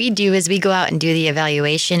 what we do is we go out and do the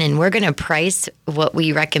evaluation, and we're going to price what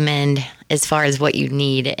we recommend as far as what you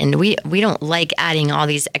need. And we don't like adding all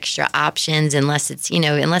these extra options unless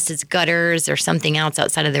it's gutters or something else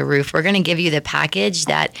outside of the roof. We're going to give you the package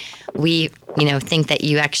that we think that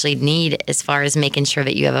you actually need as far as making sure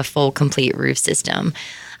that you have a full, complete roof system.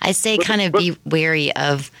 I say be wary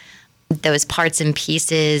of those parts and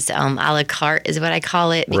pieces, a la carte is what I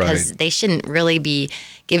call it, because they shouldn't really be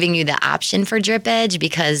giving you the option for drip edge,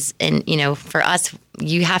 because, for us,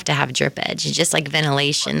 you have to have drip edge, just like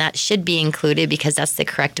ventilation. That should be included because that's the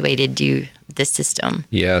correct way to do the system.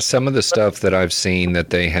 Yeah, some of the stuff that I've seen that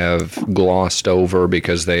they have glossed over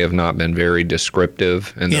because they have not been very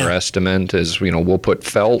descriptive in their estimate is, we'll put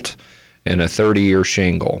felt in a 30-year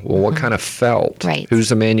shingle. Well, what kind of felt? Right. Who's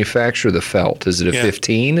the manufacturer of the felt? Is it a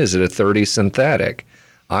 15? Is it a 30 synthetic?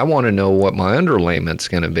 I want to know what my underlayment's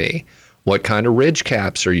going to be. What kind of ridge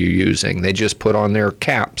caps are you using? They just put on their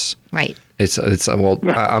caps. Right. I'm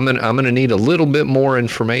going to need a little bit more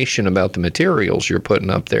information about the materials you're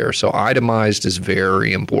putting up there. So itemized is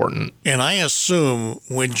very important. And I assume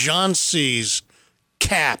when John sees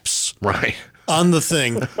caps on the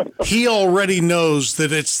thing, he already knows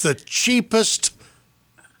that it's the cheapest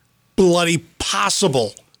bloody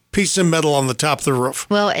possible piece of metal on the top of the roof.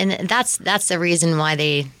 Well, and that's the reason why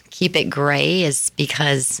they keep it gray, is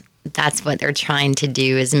because that's what they're trying to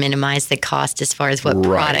do, is minimize the cost as far as what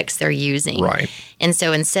products they're using. Right. And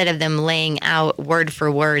so instead of them laying out word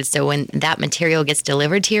for word, so when that material gets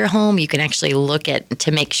delivered to your home, you can actually look at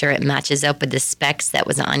to make sure it matches up with the specs that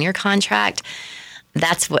was on your contract.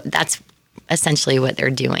 That's essentially what they're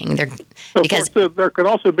doing. Because there could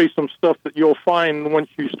also be some stuff that you'll find once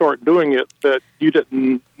you start doing it that you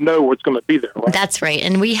didn't know what's going to be there. Right? That's right.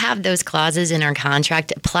 And we have those clauses in our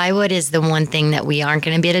contract. Plywood is the one thing that we aren't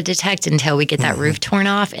going to be able to detect until we get that roof torn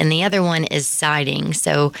off. And the other one is siding.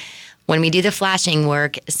 So when we do the flashing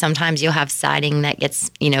work, sometimes you'll have siding that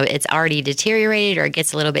gets, it's already deteriorated or it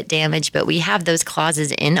gets a little bit damaged, but we have those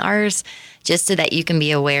clauses in ours just so that you can be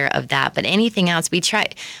aware of that. But anything else, we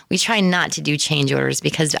try not to do change orders,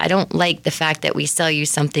 because I don't like the fact that we sell you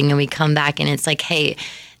something and we come back and it's like, hey,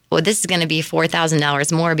 well, this is going to be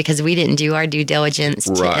 $4,000 more because we didn't do our due diligence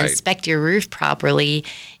to inspect your roof properly,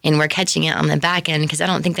 and we're catching it on the back end, because I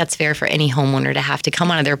don't think that's fair for any homeowner to have to come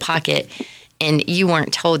out of their pocket and you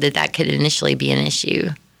weren't told that could initially be an issue.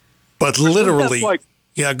 But literally,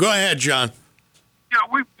 go ahead, John. Yeah,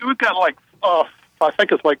 we've got I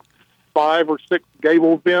think it's 5 or 6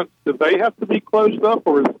 gable vents, do they have to be closed up,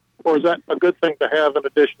 or is that a good thing to have in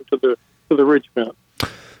addition to the ridge vent?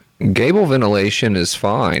 Gable ventilation is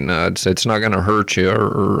fine. It's not going to hurt you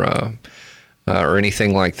or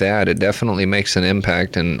anything like that. It definitely makes an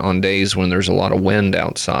impact, and on days when there's a lot of wind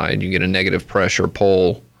outside, you get a negative pressure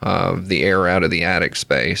pull the air out of the attic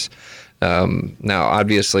space. Now,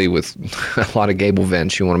 obviously, with a lot of gable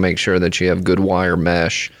vents, you want to make sure that you have good wire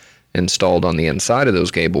mesh installed on the inside of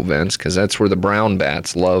those gable vents, because that's where the brown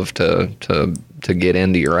bats love to get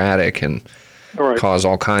into your attic and cause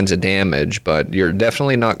all kinds of damage. But you're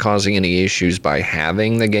definitely not causing any issues by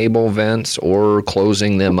having the gable vents or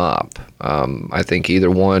closing them up. I think either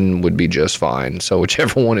one would be just fine. So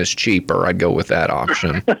whichever one is cheaper, I'd go with that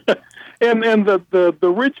option. And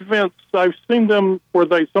the ridge vents, I've seen them where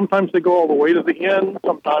sometimes they go all the way to the end.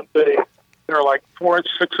 Sometimes they're like 4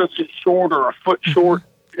 6 inches short or a foot short.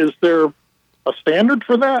 Is there a standard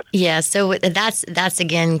for that? Yeah, so that's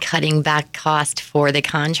again cutting back cost for the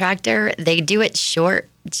contractor. They do it short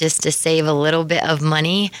just to save a little bit of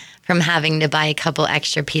money from having to buy a couple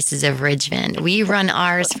extra pieces of ridge vent. We run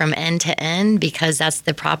ours from end to end because that's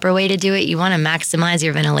the proper way to do it. You want to maximize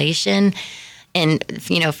your ventilation, and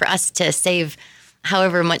for us to save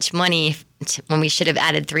however much money when we should have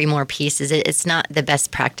added 3 more pieces, it's not the best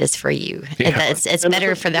practice for you. Yeah. It's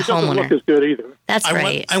better for the homeowner. It doesn't look as good either. That's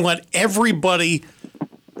right. I want everybody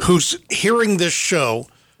who's hearing this show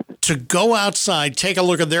to go outside, take a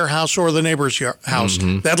look at their house or the neighbor's house.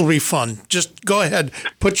 Mm-hmm. That'll be fun. Just go ahead,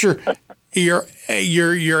 put your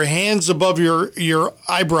hands above your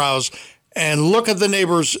eyebrows and look at the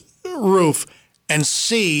neighbor's roof and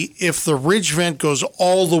see if the ridge vent goes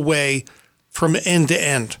all the way from end to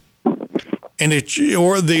end. And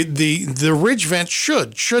the ridge vent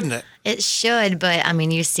shouldn't it? It should, but I mean,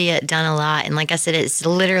 you see it done a lot. And like I said, it's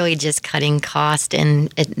literally just cutting cost.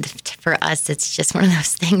 And for us, it's just one of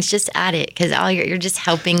those things. Just add it, because you're just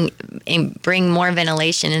helping bring more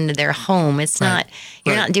ventilation into their home. It's not,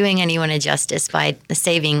 you're not doing anyone a justice by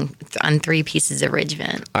saving on 3 pieces of ridge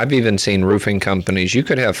vent. I've even seen roofing companies, you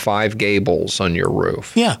could have 5 gables on your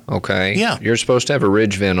roof. Yeah. Okay? Yeah. You're supposed to have a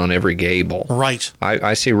ridge vent on every gable. Right.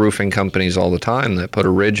 I see roofing companies all the time that put a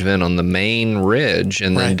ridge vent on the main ridge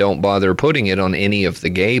and then don't bother putting it on any of the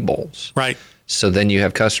gables. Right. So then you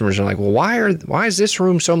have customers who are like, well, why is this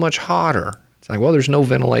room so much hotter? It's like, well, there's no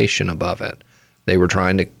ventilation above it. They were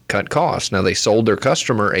trying to cut costs. Now, they sold their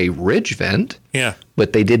customer a ridge vent,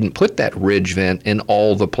 but they didn't put that ridge vent in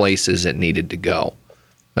all the places it needed to go.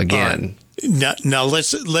 Again. Now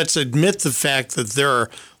let's admit the fact that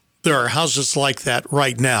there are houses like that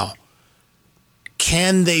right now.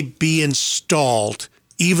 Can they be installed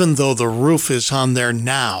even though the roof is on there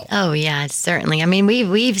now? Oh, yeah, certainly. I mean,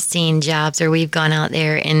 we've seen jobs where we've gone out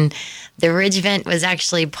there and the ridge vent was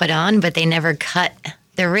actually put on, but they never cut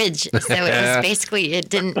the ridge. So it was basically, it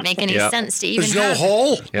didn't make any sense to even There's no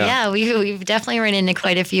hole? Yeah, we've definitely run into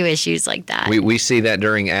quite a few issues like that. We see that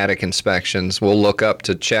during attic inspections. We'll look up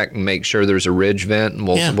to check and make sure there's a ridge vent,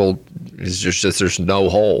 and it's just there's no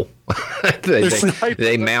hole.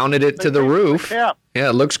 they mounted it to the roof. Yeah,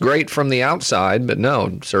 it looks great from the outside, but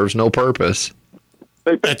no, serves no purpose.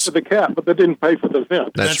 They paid for the cap, but they didn't pay for the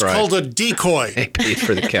vent. That's right. Called a decoy. They paid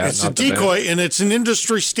for the cap. It's a decoy, and it's an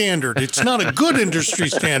industry standard. It's not a good industry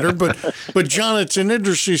standard, but John, it's an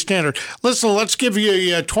industry standard. Listen, let's give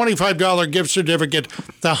you a $25 gift certificate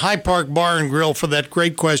to High Park Bar and Grill for that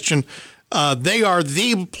great question. They are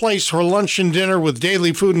the place for lunch and dinner with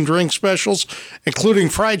daily food and drink specials, including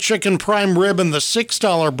fried chicken, prime rib, and the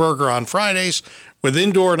 $6 burger on Fridays, with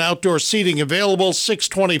indoor and outdoor seating available.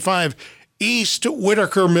 625 East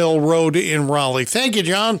Whitaker Mill Road in Raleigh. Thank you,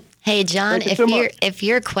 John. Hey, John, if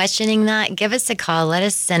you're questioning that, give us a call. Let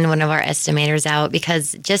us send one of our estimators out,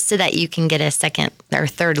 because just so that you can get a second or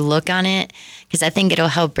third look on it, because I think it'll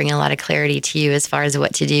help bring a lot of clarity to you as far as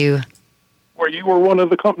what to do. Well, you were one of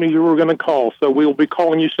the companies you were going to call, so we'll be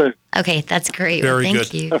calling you soon. Okay, that's great. Very Thank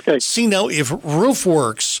good. you. Okay. See, now, if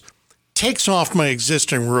Roofwerks takes off my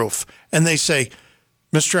existing roof and they say,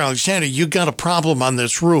 Mr. Alexander, you got a problem on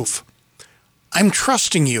this roof, I'm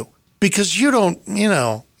trusting you, because you don't,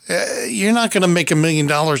 you're not going to make $1 million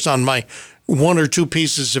on my 1 or 2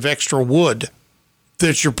 pieces of extra wood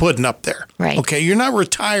that you're putting up there. Right. Okay. You're not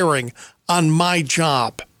retiring on my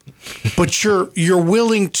job, but you're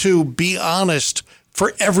willing to be honest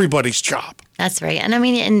for everybody's job. That's right. And I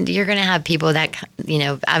mean, and you're going to have people that,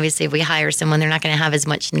 obviously if we hire someone, they're not going to have as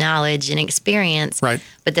much knowledge and experience. Right.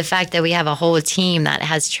 But the fact that we have a whole team that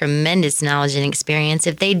has tremendous knowledge and experience,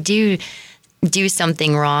 if they do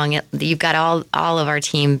something wrong, you've got all of our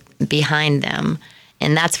team behind them.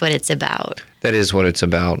 And that's what it's about. That is what it's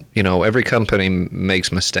about. You know, every company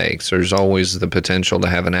makes mistakes. There's always the potential to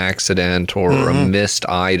have an accident or a missed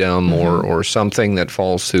item or something that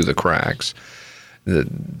falls through the cracks.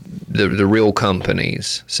 The real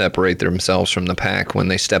companies separate themselves from the pack when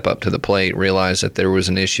they step up to the plate, realize that there was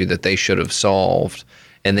an issue that they should have solved,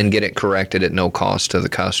 and then get it corrected at no cost to the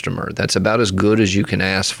customer. That's about as good as you can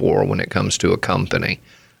ask for when it comes to a company.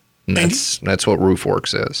 And that's what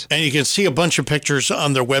Roofwerks is. And you can see a bunch of pictures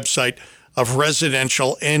on their website of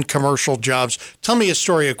residential and commercial jobs. Tell me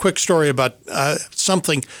a quick story about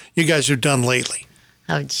something you guys have done lately.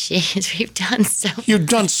 Oh, geez, You've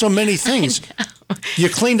done so many things. You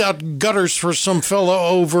cleaned out gutters for some fellow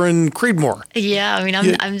over in Creedmoor. Yeah, I mean,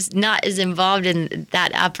 I'm not as involved in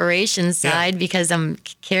that operations side because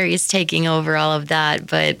Carrie's taking over all of that,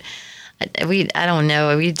 but I don't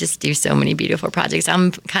know. We just do so many beautiful projects.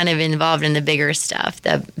 I'm kind of involved in the bigger stuff,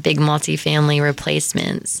 the big multifamily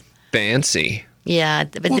replacements. Fancy. Yeah,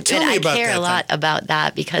 but I care a lot about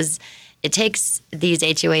that because it takes these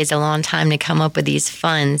HOAs a long time to come up with these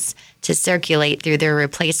funds to circulate through their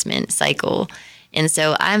replacement cycle. And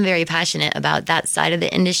so I'm very passionate about that side of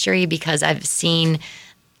the industry because I've seen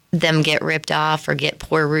them get ripped off or get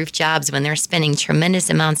poor roof jobs when they're spending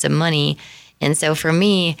tremendous amounts of money. And so for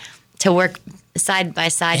me, to work side by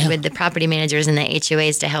side with the property managers and the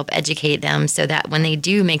HOAs to help educate them so that when they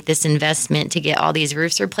do make this investment to get all these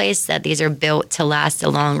roofs replaced, that these are built to last the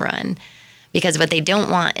long run. Because what they don't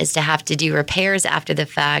want is to have to do repairs after the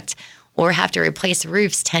fact or have to replace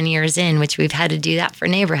roofs 10 years in, which we've had to do that for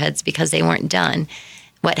neighborhoods because they weren't done.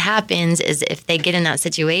 What happens is if they get in that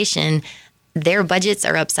situation, their budgets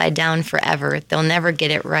are upside down forever. They'll never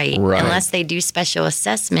get it right unless they do special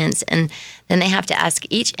assessments. And then they have to ask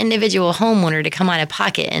each individual homeowner to come out of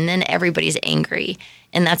pocket, and then everybody's angry.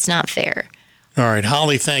 And that's not fair. All right,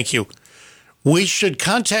 Holly, thank you. We should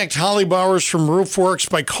contact Holly Bowers from Roofwerks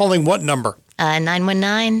by calling what number?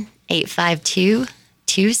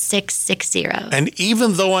 919-852-2660. And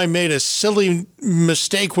even though I made a silly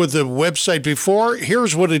mistake with the website before,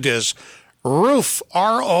 here's what it is. Roof,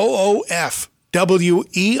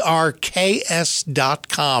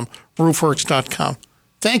 ROOFWERKS.com, roofwerks.com.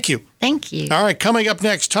 Thank you. Thank you. All right, coming up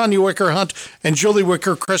next, Tanya Wicker-Hunt and Julie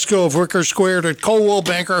Wicker-Crisco of Wicker Squared at Coldwell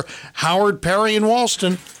Banker, Howard, Perry, and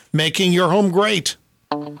Walston, making your home great.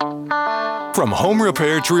 From home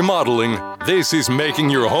repair to remodeling, this is Making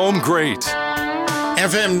Your Home Great.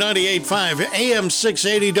 FM 98.5, AM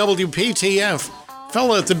 680 WPTF.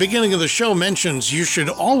 Fella at the beginning of the show mentions you should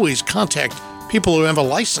always contact people who have a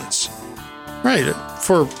license, right,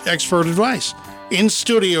 for expert advice. In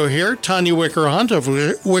studio here, Tanya Wicker-Hunt of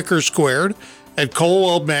Wicker Squared at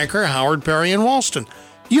Coldwell Banker, Howard, Perry, and Walston.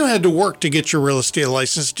 You had to work to get your real estate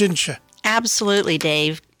license, didn't you? Absolutely,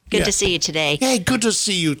 Dave. Good to see you today. Hey, good to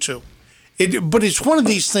see you too. But it's one of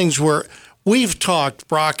these things where we've talked,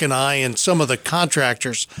 Brock and I, and some of the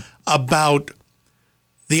contractors, about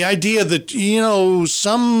the idea that, you know,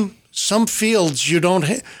 some fields you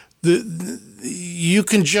don't you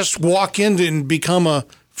can just walk in and become a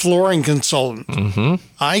flooring consultant. Mm-hmm.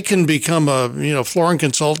 I can become a flooring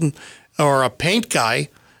consultant or a paint guy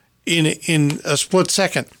in a split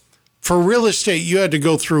second. For real estate, you had to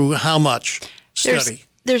go through how much study?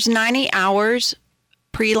 There's 90 hours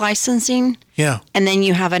pre-licensing. Yeah. And then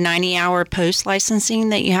you have a 90-hour post-licensing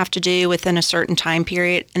that you have to do within a certain time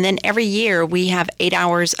period. And then every year we have 8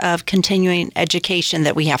 hours of continuing education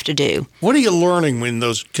that we have to do. What are you learning in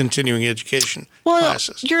those continuing education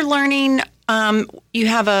classes? You're learning, you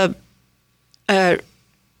have an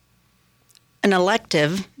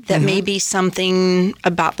elective that may be something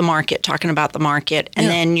about the market, talking about the market. And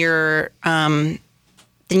then then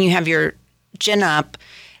you have your Gen Up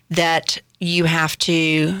that you have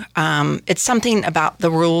to, it's something about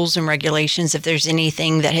the rules and regulations, if there's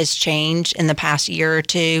anything that has changed in the past year or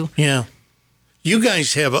two. Yeah. You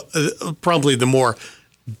guys have probably the more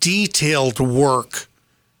detailed work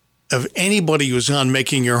of anybody who's on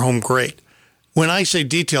Making Your Home Great. When I say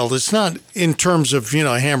detailed, it's not in terms of,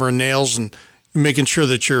 hammer and nails and making sure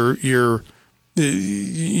that you're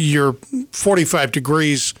 45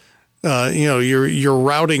 degrees, you're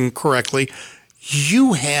routing correctly.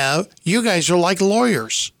 You guys are like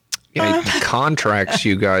lawyers. Yeah, the contracts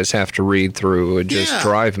you guys have to read through would just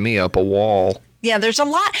drive me up a wall. Yeah, there's a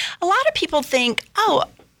lot of people think, I'd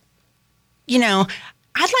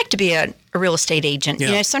like to be a real estate agent.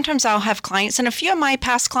 Yeah. Sometimes I'll have clients, and a few of my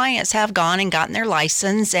past clients have gone and gotten their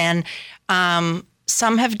license, and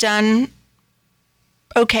some have done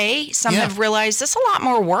okay. Some have realized this is a lot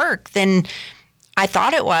more work than I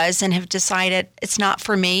thought it was and have decided it's not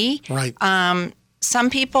for me. Right.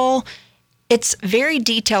 Some people, it's very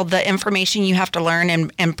detailed, the information you have to learn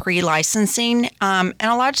in pre-licensing. And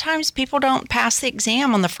a lot of times people don't pass the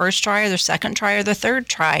exam on the first try or the second try or the third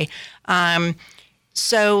try.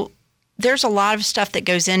 So there's a lot of stuff that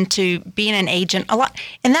goes into being an agent. A lot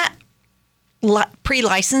in that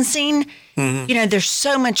pre-licensing, there's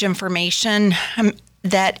so much information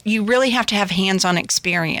that you really have to have hands-on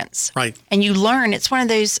experience. Right. And you learn. It's one of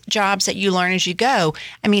those jobs that you learn as you go.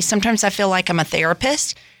 I mean, sometimes I feel like I'm a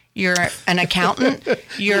therapist. You're an accountant.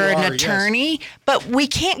 You're an attorney. Yes. But we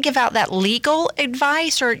can't give out that legal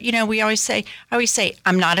advice or, I always say,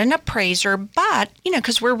 I'm not an appraiser, but,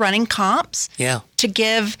 because we're running comps to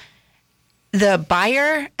give the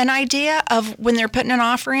buyer an idea of when they're putting an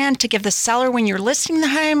offer in, to give the seller when you're listing the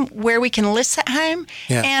home, where we can list that home.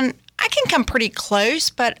 Yeah. And I can come pretty close,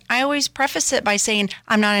 but I always preface it by saying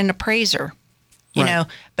I'm not an appraiser, you know,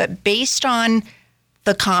 but based on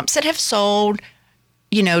the comps that have sold,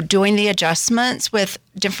 doing the adjustments with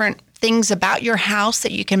different things about your house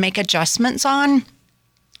that you can make adjustments on,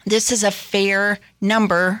 this is a fair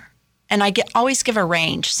number. And I always give a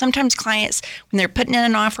range. Sometimes clients, when they're putting in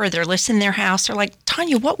an offer, they're listing their house, they're like,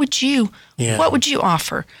 Tanya, what would you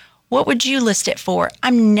offer? What would you list it for?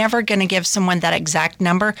 I'm never going to give someone that exact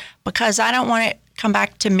number because I don't want it to come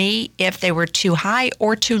back to me if they were too high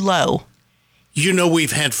or too low.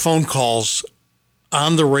 We've had phone calls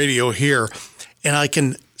on the radio here, and I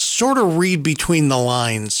can sort of read between the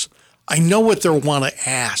lines. I know what they want to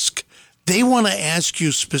ask. They want to ask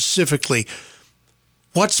you specifically,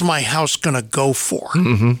 what's my house going to go for?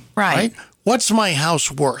 Mm-hmm. Right. What's my house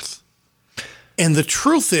worth? And the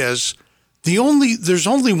truth is, there's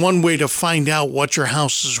only one way to find out what your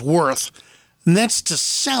house is worth, and that's to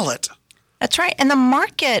sell it. That's right. And the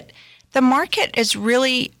market is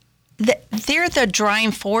really, they're the driving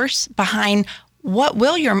force behind what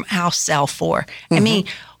will your house sell for. Mm-hmm. I mean,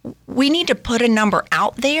 we need to put a number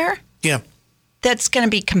out there that's going to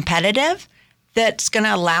be competitive, that's going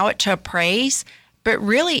to allow it to appraise. But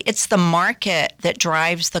really, it's the market that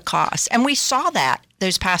drives the cost. And we saw that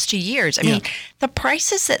those past 2 years. I mean, the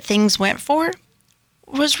prices that things went for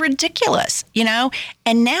was ridiculous,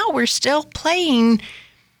 And now we're still playing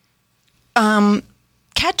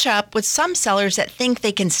catch up with some sellers that think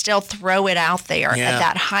they can still throw it out there at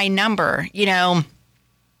that high number.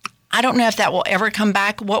 I don't know if that will ever come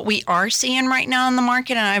back. What we are seeing right now in the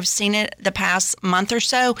market, and I've seen it the past month or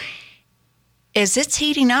so, is it's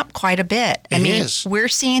heating up quite a bit. I mean, we're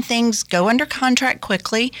seeing things go under contract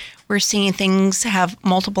quickly. We're seeing things have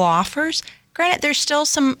multiple offers. Granted, there's still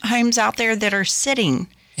some homes out there that are sitting,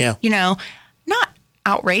 not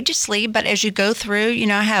outrageously, but as you go through,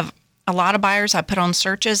 I have a lot of buyers I put on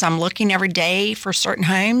searches. I'm looking every day for certain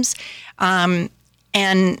homes. And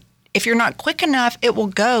if you're not quick enough, it will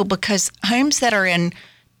go because homes that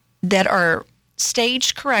are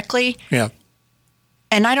staged correctly. Yeah.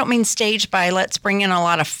 And I don't mean staged by let's bring in a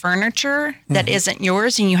lot of furniture that isn't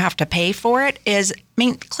yours and you have to pay for it.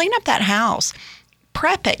 Clean up that house,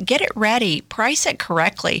 prep it, get it ready, price it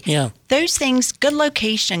correctly. Yeah. Those things, good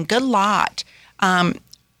location, good lot, all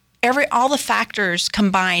the factors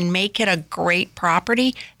combined make it a great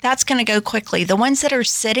property. That's going to go quickly. The ones that are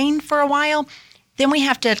sitting for a while, then we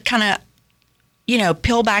have to kind of,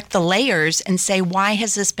 peel back the layers and say, why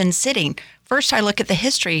has this been sitting? First, I look at the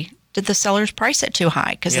history. Did the sellers price it too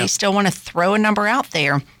high? Because they still want to throw a number out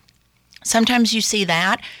there. Sometimes you see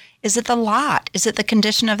that. Is it the lot? Is it the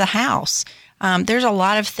condition of the house? There's a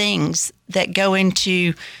lot of things that go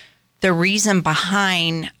into the reason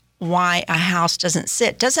behind why a house doesn't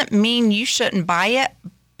sit. Doesn't mean you shouldn't buy it,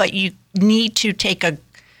 but you need to take a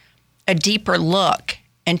deeper look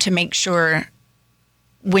and to make sure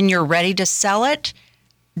when you're ready to sell it,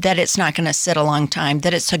 that it's not going to sit a long time,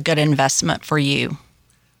 that it's a good investment for you.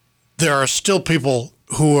 There are still people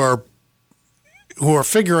who are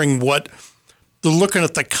figuring they're looking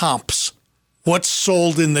at the comps, what's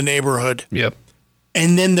sold in the neighborhood. Yep.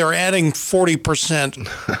 And then they're adding 40%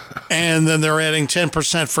 and then they're adding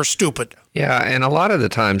 10% for stupid. Yeah, and a lot of the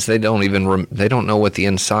times they don't know what the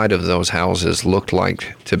inside of those houses looked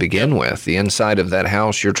like to begin with. The inside of that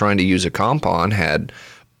house you're trying to use a comp on had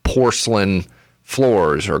porcelain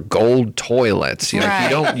floors or gold toilets. You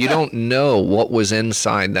don't know what was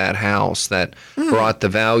inside that house that brought the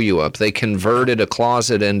value up. They converted a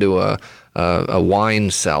closet into a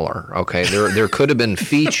wine cellar. Okay, there could have been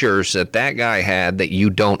features that guy had that you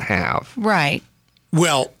don't have. Right.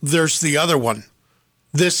 Well, there's the other one.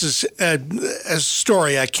 This is a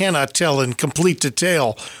story I cannot tell in complete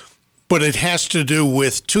detail, but it has to do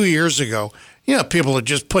with 2 years ago. People are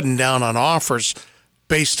just putting down on offers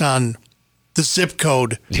based on the zip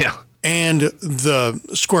code and the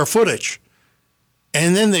square footage.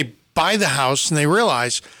 And then they buy the house and they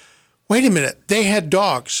realize, wait a minute, they had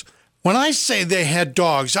dogs. When I say they had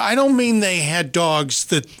dogs, I don't mean they had dogs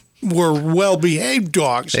that were well-behaved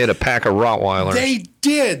dogs. They had a pack of Rottweilers. They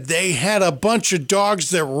did. They had a bunch of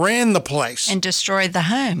dogs that ran the place. And destroyed the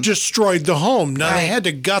home. Destroyed the home. Now, Right. they had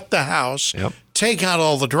to gut the house, Yep. take out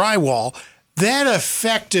all the drywall. That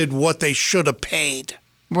affected what they should have paid.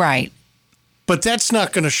 Right. But that's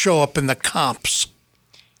not going to show up in the comps.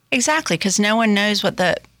 Exactly, because no one knows what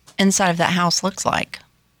the inside of that house looks like.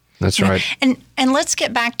 That's right. And let's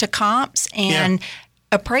get back to comps and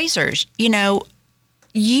appraisers. You know,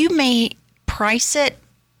 you may price it,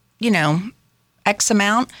 you know, X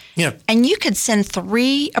amount. Yeah. And you could send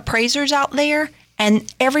 3 appraisers out there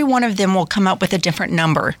and every one of them will come up with a different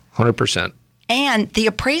number. 100%. And the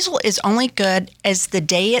appraisal is only good as the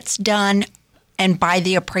day it's done and by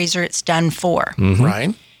the appraiser it's done for.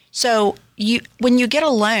 Right? So when you get a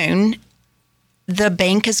loan, the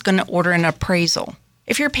bank is going to order an appraisal.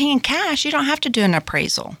 If you're paying cash, you don't have to do an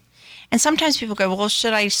appraisal. And sometimes people go, well,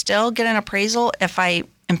 should I still get an appraisal if I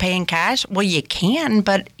am paying cash? Well, you can,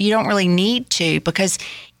 but you don't really need to, because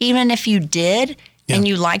even if you did and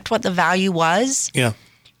you liked what the value was,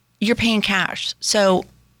 you're paying cash. So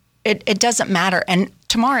it doesn't matter. And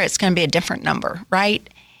tomorrow it's going to be a different number, right?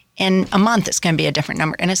 In a month it's going to be a different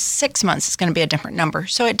number. In 6 months it's going to be a different number.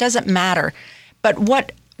 So it doesn't matter. But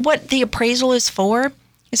what the appraisal is for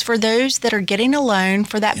those that are getting a loan,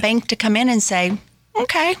 for that bank to come in and say,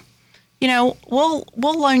 okay, you know, we'll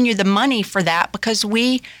loan you the money for that because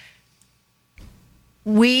we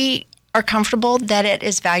are comfortable that it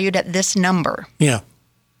is valued at this number. Yeah.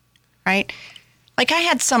 Right? Like I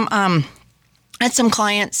had some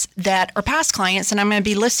clients that are past clients, and I'm going to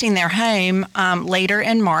be listing their home later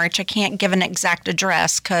in March. I can't give an exact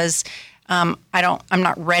address because I'm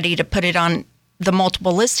not ready to put it on the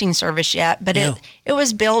multiple listing service yet. But it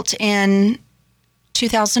was built in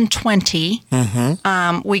 2020.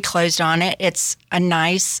 We closed on it. It's a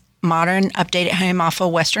nice, modern, updated home off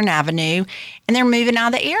of Western Avenue, and they're moving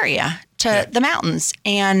out of the area to the mountains.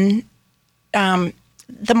 And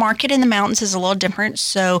the market in the mountains is a little different.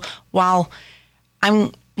 So while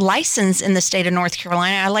I'm licensed in the state of North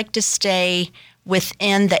Carolina, I like to stay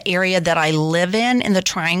within the area that I live in the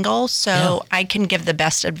Triangle, so I can give the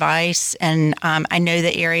best advice, and I know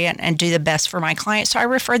the area and do the best for my clients. So I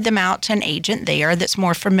referred them out to an agent there that's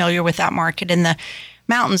more familiar with that market in the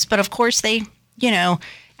mountains. But of course, they, you know,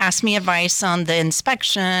 asked me advice on the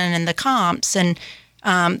inspection and the comps and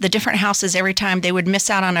the different houses. Every time they would miss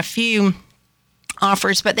out on a few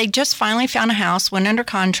offers, but they just finally found a house, went under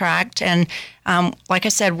contract, and like I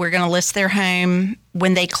said, we're going to list their home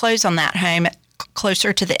when they close on that home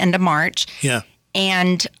closer to the end of March. Yeah.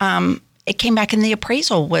 And it came back and the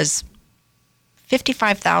appraisal was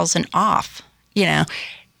 $55,000 off. You know,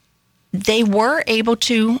 they were able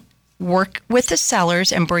to work with the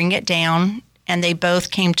sellers and bring it down, and they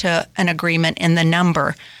both came to an agreement in the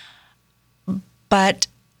number. But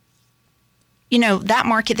you know, that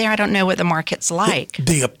market there, I don't know what the market's like.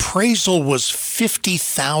 The appraisal was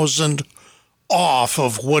 $50,000 off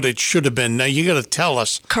of what it should have been. Now, you got to tell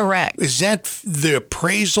us. Correct. Is that the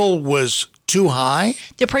appraisal was too high?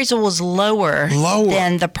 The appraisal was lower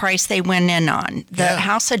than the price they went in on. The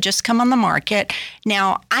house had just come on the market.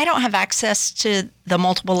 Now, I don't have access to the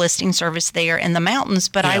multiple listing service there in the mountains,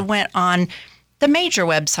 but I went on the major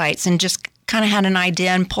websites and just kind of had an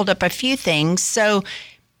idea and pulled up a few things. So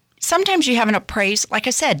sometimes you have an appraise, like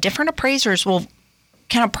I said, different appraisers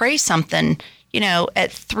can appraise something, you know,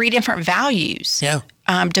 at 3 different values. Yeah.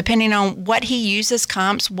 Depending on what he uses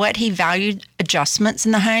comps, what he valued adjustments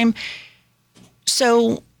in the home.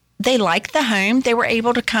 So they liked the home. They were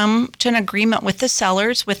able to come to an agreement with the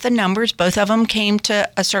sellers, with the numbers. Both of them came to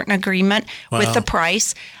a certain agreement with the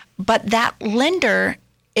price. But that lender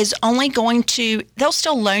is only going to, they'll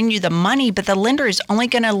still loan you the money, but the lender is only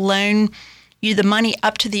going to loan you the money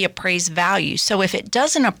up to the appraised value. So if it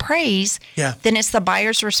doesn't appraise, then it's the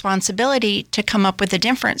buyer's responsibility to come up with the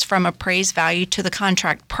difference from appraised value to the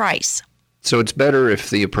contract price. So it's better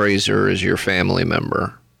if the appraiser is your family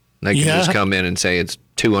member. They can just come in and say it's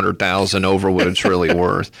 $200,000 over what it's really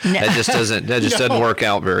worth. That just doesn't work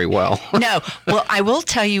out very well. No. Well, I will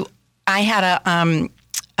tell you, I had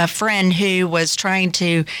a friend who was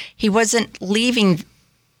he wasn't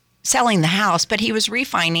selling the house, but he was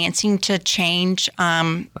refinancing to change.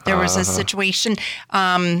 There was a situation,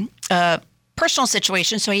 a personal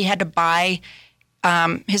situation, so he had to buy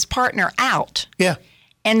his partner out. Yeah.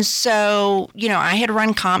 And so, you know, I had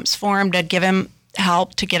run comps for him to give him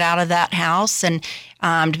help to get out of that house and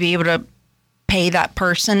to be able to pay that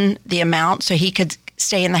person the amount so he could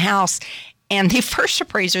stay in the house. And the first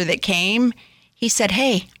appraiser that came, he said,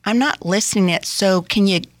 "Hey, I'm not listing it, so can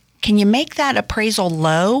you make that appraisal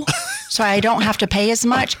low so I don't have to pay as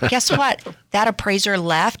much?" Guess what? That appraiser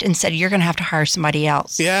left and said, "You're going to have to hire somebody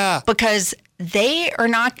else." Yeah. Because they are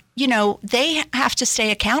not, they have to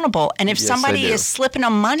stay accountable. And if somebody is slipping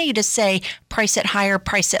them money to say, price it higher,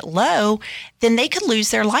 price it low, then they could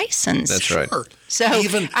lose their license. That's right. So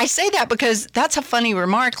I say that because that's a funny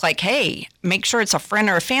remark, like, hey, make sure it's a friend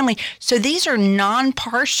or a family. So these are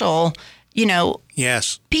non-partial,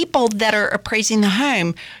 yes, people that are appraising the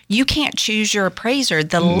home. You can't choose your appraiser.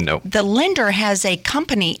 The lender has a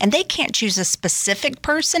company, and they can't choose a specific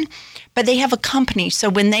person, but they have a company. So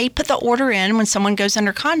when they put the order in, when someone goes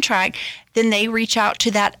under contract, then they reach out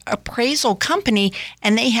to that appraisal company,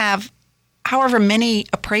 and they have however many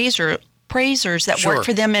appraisers that work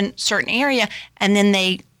for them in certain area, and then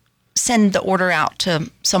they send the order out to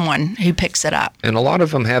someone who picks it up. And a lot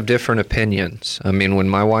of them have different opinions. I mean, when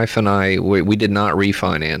my wife and I, we did not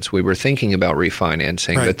refinance. We were thinking about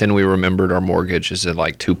refinancing, but then we remembered our mortgage is at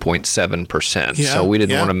like 2.7%. Yeah, so we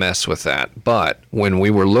didn't want to mess with that. But when we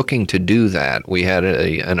were looking to do that, we had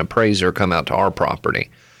an appraiser come out to our property.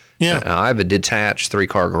 Yeah. I have a detached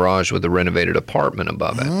 3-car garage with a renovated apartment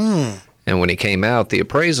above it. And when he came out, the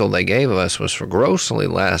appraisal they gave us was for grossly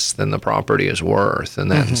less than the property is worth.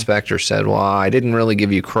 And that inspector said, well, I didn't really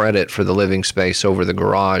give you credit for the living space over the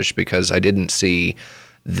garage because I didn't see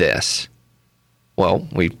this. Well,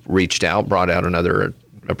 we reached out, brought out another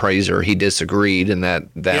appraiser. He disagreed, and that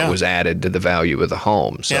was added to the value of the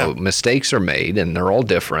home. So mistakes are made, and they're all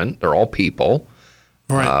different. They're all people.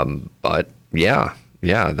 Right. But,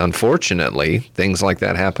 unfortunately, things like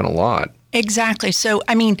that happen a lot. Exactly. So,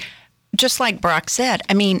 I mean, just like Brock said,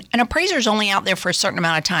 an appraiser is only out there for a certain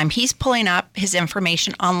amount of time. He's pulling up his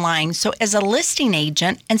information online. So as a listing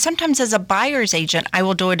agent, and sometimes as a buyer's agent, I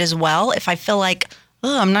will do it as well. If I feel like,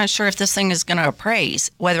 I'm not sure if this thing is going to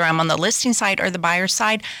appraise, whether I'm on the listing side or the buyer's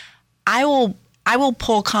side, I will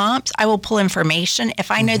pull comps. I will pull information.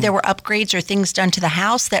 If I know there were upgrades or things done to the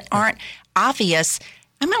house that aren't obvious,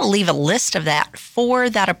 I'm going to leave a list of that for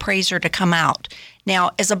that appraiser to come out.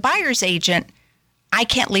 Now, as a buyer's agent, I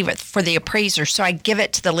can't leave it for the appraiser, so I give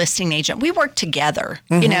it to the listing agent. We work together,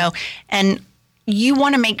 and you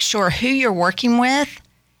want to make sure who you're working with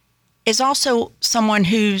is also someone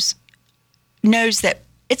who's knows that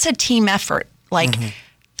it's a team effort. Like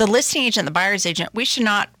the listing agent, the buyer's agent, we should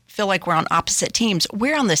not feel like we're on opposite teams.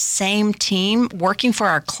 We're on the same team working for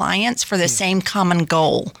our clients for the same common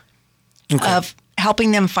goal of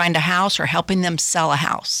helping them find a house or helping them sell a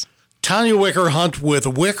house. Tanya Wicker-Hunt with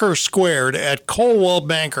Wicker Squared at Coldwell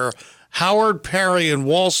Banker, Howard, Perry, and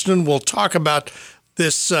Walston. We'll talk about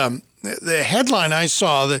this. The headline I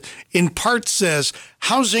saw that in part says,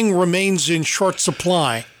 housing remains in short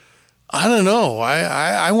supply. I don't know.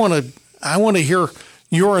 I want to hear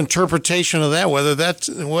your interpretation of that, whether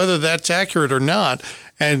that's accurate or not,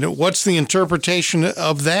 and what's the interpretation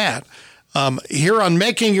of that. Here on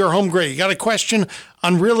Making Your Home Great. You got a question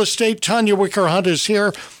on real estate? Tanya Wicker-Hunt is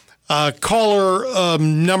here. Caller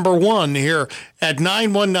number 1 here at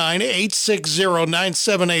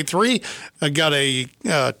 919-860-9783. I got a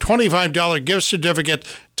 $25 gift certificate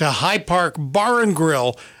to High Park Bar and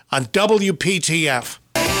Grill on WPTF.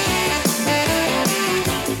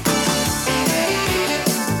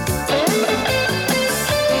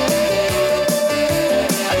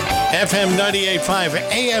 FM 98.5,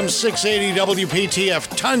 AM 680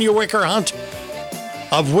 WPTF. Tanya Wicker-Hunt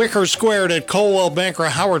of Wicker Squared at Coldwell Banker,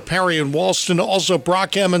 Howard, Perry, and Walston. Also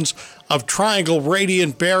Brock Emmons of Triangle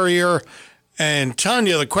Radiant Barrier. And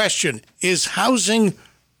Tanya, the question, is housing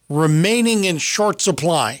remaining in short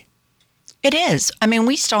supply? It is.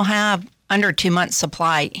 We still have under 2 months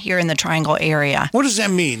supply here in the Triangle area. What does that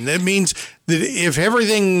mean? That means that if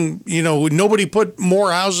everything, nobody put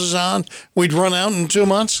more houses on, we'd run out in 2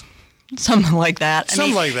 months? Something like that.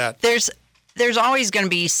 Something like that. There's always going to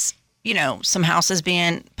be, some houses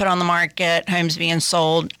being put on the market, homes being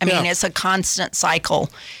sold. It's a constant cycle.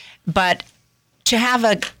 But to have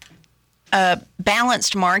a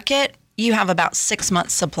balanced market, you have about 6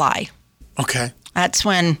 months supply. Okay. That's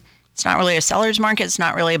when it's not really a seller's market. It's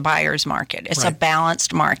not really a buyer's market. It's a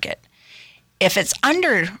balanced market. If it's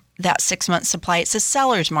under that 6 month supply, it's a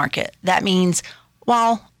seller's market. That means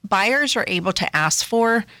while buyers are able to ask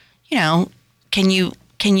for, can you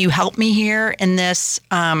help me here in this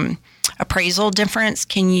appraisal difference?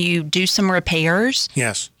 Can you do some repairs?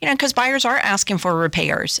 Yes. Because buyers are asking for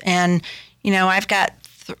repairs. And, I've got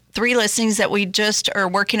 3 listings that we just are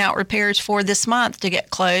working out repairs for this month to get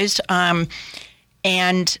closed. And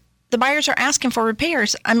the buyers are asking for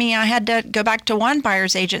repairs. I had to go back to one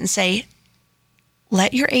buyer's agent and say,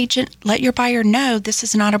 let your buyer know this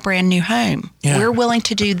is not a brand new home. Yeah. We're willing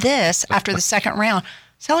to do this after the second round.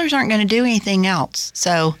 Sellers aren't going to do anything else.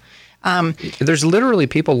 So there's literally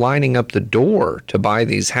people lining up the door to buy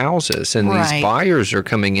these houses, and Right. these buyers are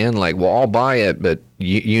coming in like, well, I'll buy it, but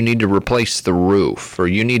you need to replace the roof, or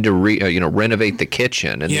you need to renovate the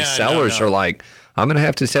kitchen. And Yeah, these sellers no. are like, I'm going to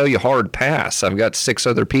have to tell you hard pass. I've got 6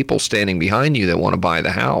 other people standing behind you that want to buy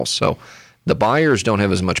the house. So the buyers don't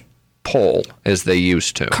have as much pull as they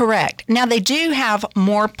used to. correct. Now, they do have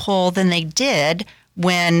more pull than they did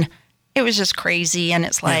when it was just crazy. And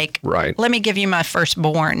it's like, right. let me give you my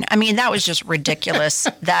firstborn. I mean, that was just ridiculous,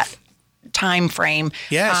 that time frame.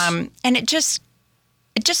 Yes. And it just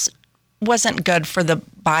wasn't good for the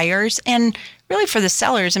buyers and really for the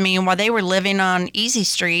sellers. I mean, while they were living on Easy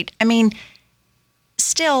Street, I mean,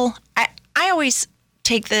 still, I always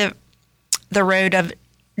take the road of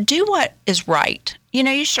do what is right.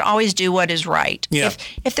 You should always do what is right. Yeah.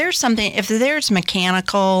 If there's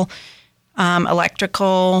mechanical,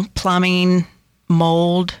 electrical, plumbing,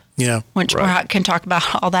 mold, Yeah. which Right. we can talk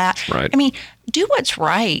about all that. Right. I mean, do what's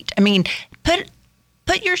right. I mean,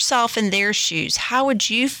 put yourself in their shoes. How would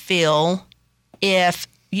you feel if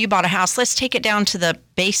you bought a house? Let's take it down to the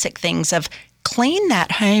basic things of clean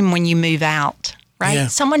that home when you move out, right? Yeah.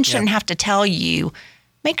 Someone shouldn't have to tell you,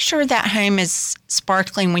 make sure that home is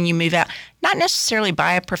sparkling when you move out. Not necessarily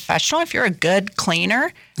by a professional. If you're a good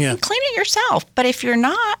cleaner, Yeah. then clean it yourself. But if you're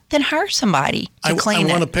not, then hire somebody to clean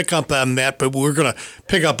I want to it. pick up on that, but we're going to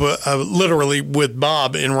pick up literally with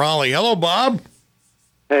Bob in Raleigh. Hello, Bob.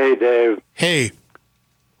 Hey, Dave. Hey.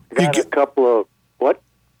 Got a couple of what?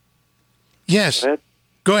 Yes. Go ahead.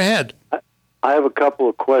 Go ahead. I have a couple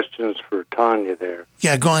of questions for Tanya there,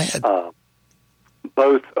 Yeah, go ahead.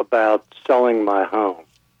 both about selling my home.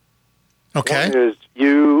 Okay. One is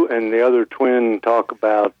you and the other twin talk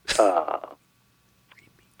about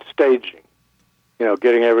staging,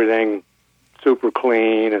 getting everything super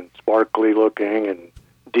clean and sparkly looking and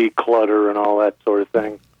declutter and all that sort of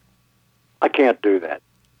thing. I can't do that.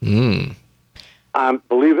 I'm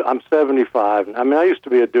 75. I mean, I used to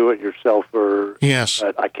be a do-it-yourselfer, Yes.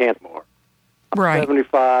 but I can't more. Right.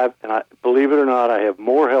 75, and believe it or not, I have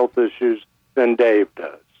more health issues than Dave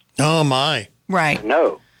does. Oh, my. Right.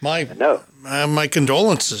 No, My no, my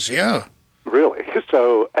condolences. Yeah. really.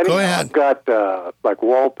 So anyhow, Go ahead. I've got like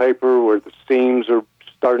wallpaper where the seams are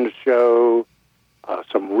starting to show,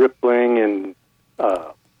 some rippling and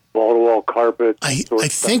wall-to-wall carpet. I sort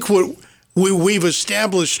of think stuff. what we've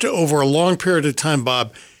established over a long period of time,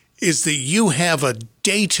 Bob, is that you have a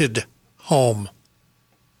dated home.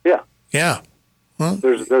 Yeah, Yeah.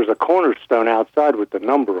 there's a cornerstone outside with the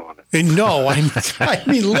number on it. And no, I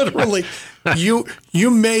mean literally, you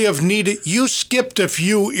may have you skipped a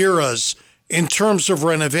few eras in terms of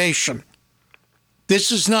renovation.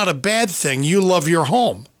 This is not a bad thing. You love your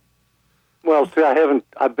home. Well, see,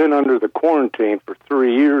 I've been under the quarantine for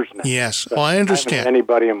 3 years now. Yes. So Oh, I I understand. haven't had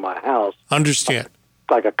anybody in my house. Understand.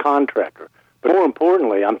 Like a contractor. But more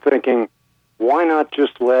importantly, I'm thinking, why not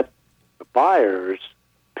just let the buyers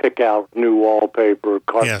pick out new wallpaper,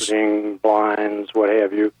 carpeting, blinds, what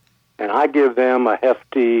have you, and I give them a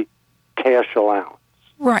hefty cash allowance.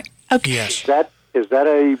 Right. Okay. Yes. Is that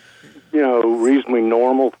a reasonably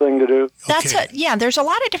normal thing to do? That's Okay. there's a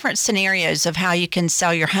lot of different scenarios of how you can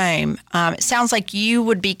sell your home. It sounds like you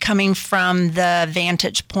would be coming from the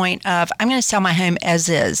vantage point of, I'm going to sell my home as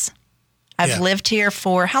is. I've Yeah. lived here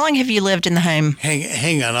how long have you lived in the home?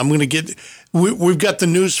 Hang on. I'm going to get. We've got the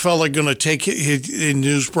news fella going to take his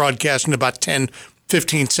news broadcast in about 10,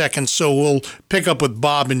 15 seconds. So we'll pick up with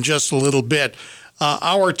Bob in just a little bit.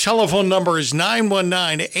 Our telephone number is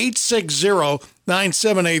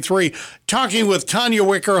 919-860-9783. Talking with Tanya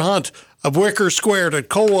Wicker-Hunt of Wicker Squared at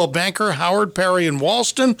Coldwell Banker, Howard, Perry, and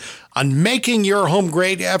Walston on Making Your Home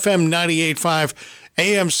Great, FM 98.5,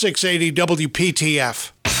 AM 680,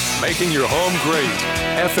 WPTF. Making your home great.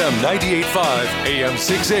 FM 98.5, AM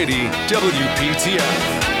 680,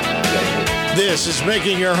 WPTF. This is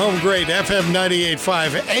Making Your Home Great, FM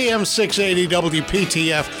 98.5, AM 680,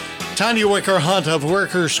 WPTF. Tanya Wicker-Hunt of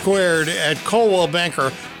Wicker Squared at Coldwell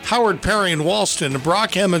Banker, Howard, Perry, and Walston,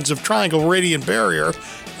 Brock Emmons of Triangle Radiant Barrier,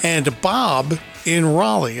 and Bob in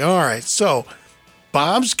Raleigh. All right, so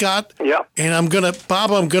Bob's got, Yeah. and I'm gonna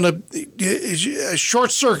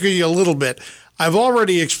short circuit you a little bit. I've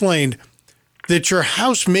already explained that your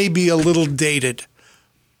house may be a little dated,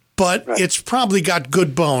 but it's probably got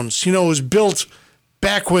good bones. It was built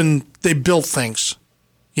back when they built things.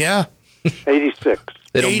 Yeah? 86.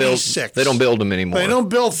 They don't 86. They don't build them anymore. They don't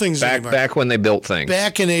build things anymore. Back when they built things.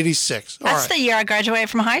 Back in 86. All That's right. the year I graduated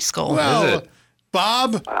from high school. Well, Is it?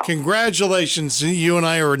 Bob, congratulations. You and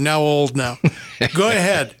I are now old now. Go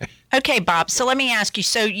ahead. Okay, Bob. So let me ask you.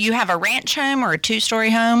 So you have a ranch home or a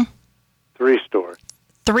 2-story home? 3-story.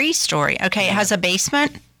 3-story. Okay. It has a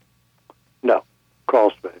basement? No,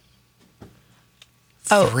 crawl space.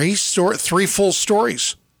 Oh. 3 full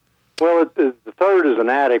stories. Well, the third is an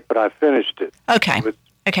attic, but I finished it. Okay.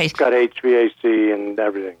 Okay. It's got HVAC and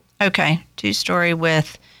everything. Okay. 2-story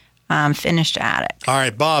with finished attic. All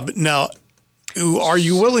right, Bob. Now, are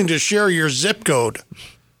you willing to share your zip code?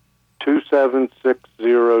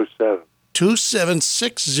 27607.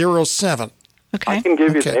 27607. Okay. I can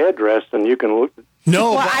give you the address, and you can look.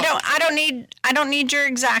 No, Well, Bob. I don't need your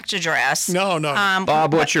exact address. No.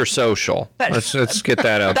 Bob, what's your social? Let's get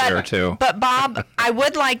that out there too. But Bob, I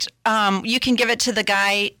would like you can give it to the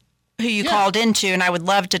guy who you called into, and I would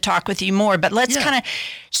love to talk with you more. But let's kind of.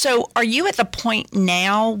 So, are you at the point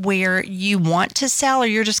now where you want to sell, or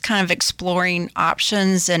you're just kind of exploring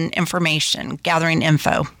options and information, gathering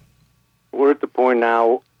info? We're at the point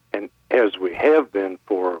now, and as we have been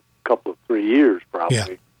for a couple of 3 years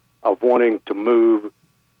probably, of wanting to move,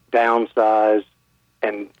 downsize,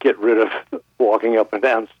 and get rid of walking up and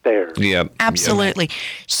down stairs. Yep. Absolutely.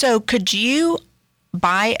 So could you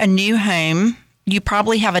buy a new home? You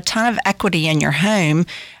probably have a ton of equity in your home.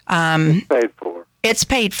 Paid for. It's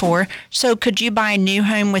paid for. So could you buy a new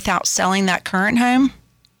home without selling that current home?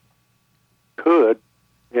 Could,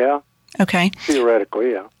 yeah. Okay.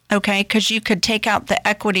 Theoretically, yeah. Okay, because you could take out the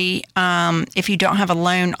equity if you don't have a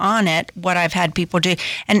loan on it, what I've had people do.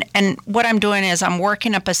 And what I'm doing is I'm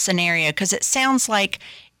working up a scenario because it sounds like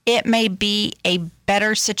it may be a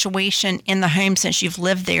better situation in the home since you've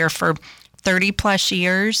lived there for 30 plus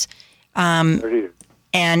years. 30 years.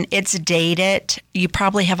 And it's dated. You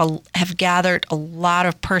probably have gathered a lot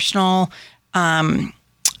of personal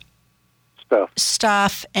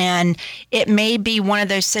stuff, and it may be one of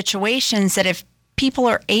those situations that if people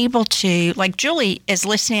are able to, like Julie is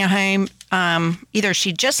listing a home, either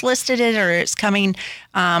she just listed it or it's coming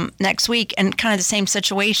next week, and kind of the same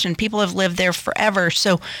situation. People have lived there forever.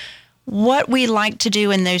 So what we like to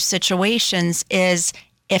do in those situations is,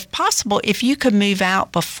 if possible, if you could move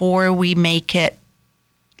out before we make it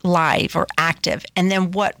live or active. And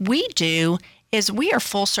then what we do is we are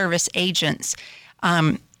full service agents.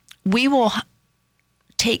 We will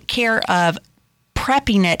take care of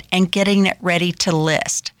prepping it and getting it ready to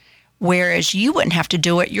list, whereas you wouldn't have to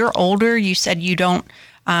do it. You're older. You said you don't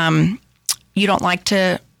have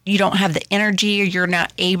the energy, or you're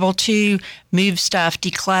not able to move stuff,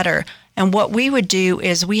 declutter. And what we would do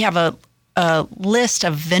is we have a list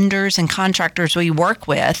of vendors and contractors we work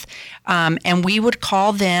with, and we would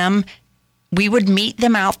call them. We would meet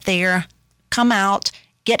them out there, come out,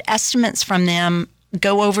 get estimates from them,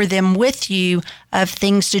 go over them with you of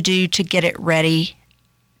things to do to get it ready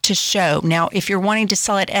to show. Now, if you're wanting to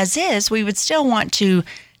sell it as is, we would still want to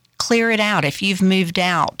clear it out if you've moved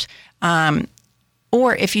out.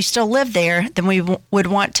 Or if you still live there, then we would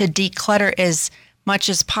want to declutter as much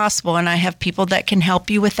as possible. And I have people that can help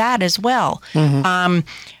you with that as well.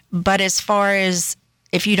 But as far as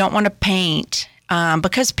if you don't want to paint,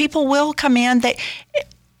 because people will come in,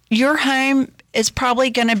 your home is probably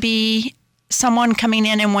going to be someone coming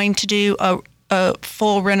in and wanting to do a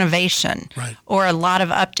full renovation, right, or a lot of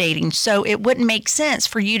updating. So it wouldn't make sense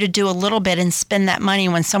for you to do a little bit and spend that money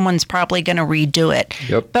when someone's probably going to redo it.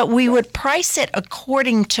 Yep. But we would price it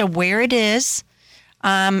according to where it is.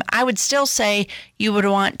 I would still say you would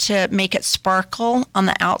want to make it sparkle on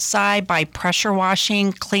the outside by pressure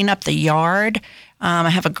washing, clean up the yard. I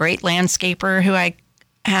have a great landscaper who I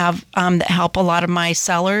have that help a lot of my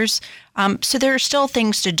sellers. So there are still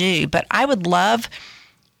things to do, but I would love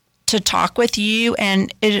to talk with you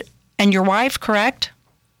and your wife, correct?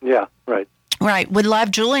 Yeah, right.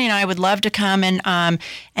 Right. Julie and I would love to come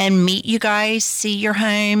and meet you guys, see your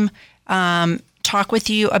home, talk with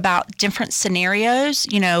you about different scenarios.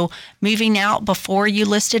 You know, moving out before you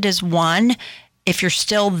listed is one. If you're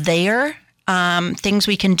still there, things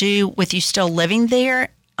we can do with you still living there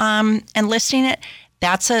and listing it,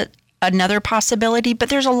 that's another possibility. But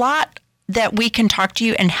there's a lot that we can talk to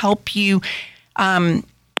you and help you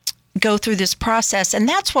go through this process. And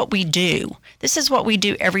that's what we do. This is what we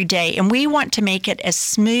do every day. And we want to make it as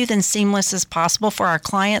smooth and seamless as possible for our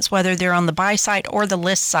clients, whether they're on the buy side or the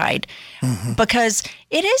list side, because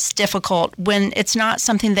it is difficult when it's not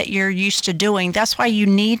something that you're used to doing. That's why you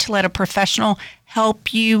need to let a professional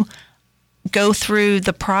help you go through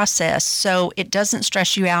the process so it doesn't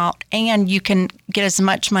stress you out and you can get as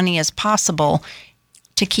much money as possible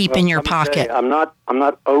to keep in your pocket. I'm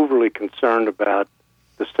not overly concerned about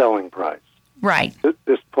the selling price. Right.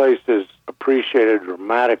 This place has appreciated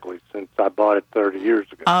dramatically since I bought it 30 years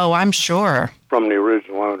ago. Oh, I'm sure. From the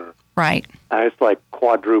original owner. Right. And it's like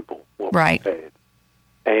quadruple what we paid.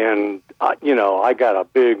 And, I got a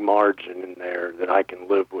big margin in there that I can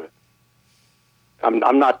live with. I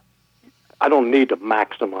don't need to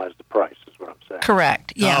maximize the price, is what I'm saying.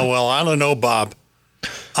 Correct. Yeah. Oh, well, I don't know, Bob.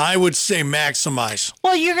 I would say maximize.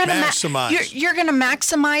 Well, you're going to maximize. You're going to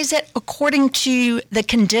maximize it according to the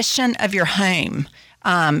condition of your home.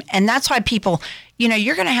 And that's why people,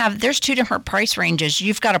 you're going to have, there's two different price ranges.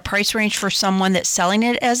 You've got a price range for someone that's selling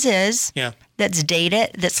it as is, that's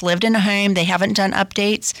dated, that's lived in a home, they haven't done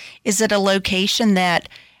updates. Is it a location that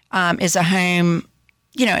is a home,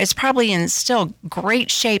 it's probably in still great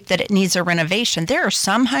shape that it needs a renovation. There are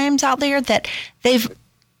some homes out there that they've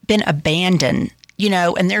been abandoned,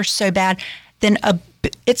 and they're so bad, then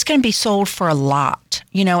it's going to be sold for a lot,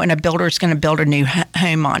 and a builder is going to build a new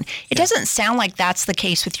home on. It doesn't sound like that's the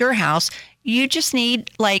case with your house. You just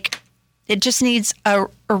need it just needs a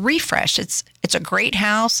refresh. It's a great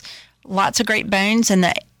house, lots of great bones in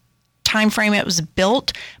the time frame it was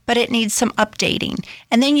built, but it needs some updating.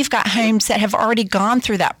 And then you've got homes that have already gone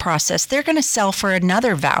through that process. They're going to sell for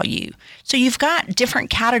another value. So you've got different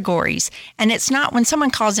categories. And it's not when someone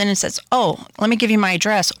calls in and says, oh, let me give you my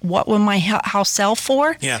address. What will my house sell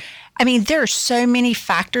for? Yeah. I mean, there are so many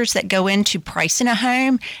factors that go into pricing a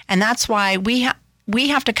home. And that's why we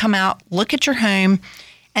have to come out, look at your home,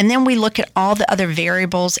 and then we look at all the other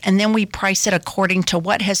variables, and then we price it according to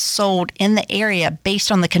what has sold in the area based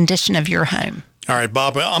on the condition of your home. All right,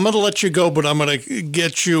 Bob, I'm going to let you go, but I'm going to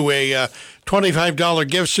get you a $25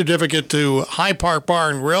 gift certificate to High Park Bar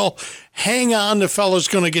and Grill. Hang on, the fellow's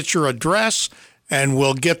going to get your address, and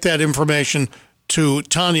we'll get that information to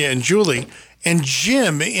Tanya and Julie. And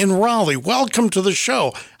Jim in Raleigh, welcome to the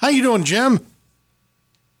show. How you doing, Jim?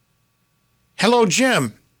 Hello,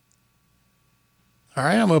 Jim. All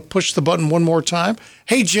right, I'm going to push the button one more time.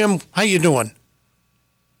 Hey, Jim, how you doing?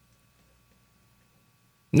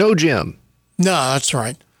 No, Jim. No, that's all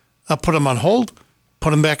right. I'll put him on hold,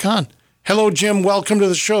 put him back on. Hello, Jim. Welcome to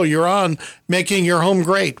the show. You're on Making Your Home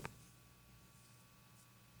Great.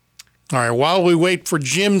 All right, while we wait for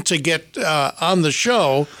Jim to get on the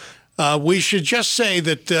show, we should just say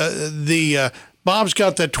that Bob's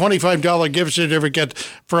got that $25 gift certificate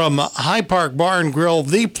from High Park Bar and Grill,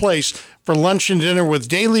 the place for lunch and dinner with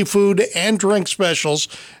daily food and drink specials,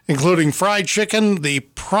 including fried chicken, the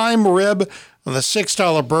prime rib, and the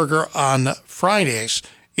 $6 burger on Fridays.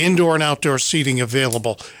 Indoor and outdoor seating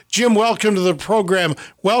available. Jim, welcome to the program.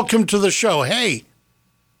 Welcome to the show. Hey.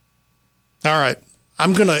 All right.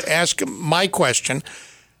 I'm going to ask my question.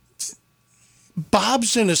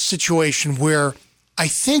 Bob's in a situation where I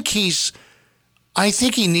think he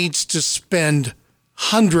needs to spend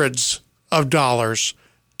hundreds of dollars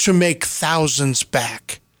to make thousands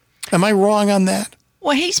back. Am I wrong on that?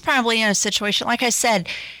 Well, he's probably in a situation, like I said,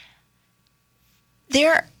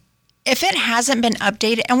 if it hasn't been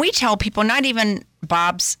updated, and we tell people, not even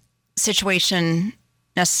Bob's situation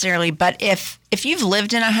necessarily, but if you've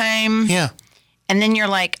lived in a home, and then you're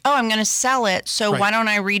like, oh, I'm going to sell it, so why don't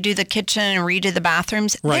I redo the kitchen and redo the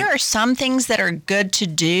bathrooms? Right. There are some things that are good to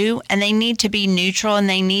do, and they need to be neutral, and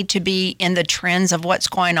they need to be in the trends of what's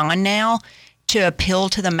going on now to appeal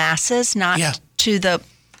to the masses, not to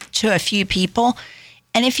a few people.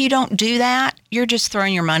 And if you don't do that, you're just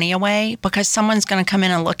throwing your money away, because someone's going to come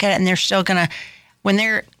in and look at it, and they're still going to, when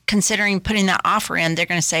they're considering putting that offer in, they're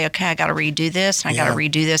going to say, okay, I got to redo this, and I got to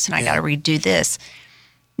redo this, and I got to redo this.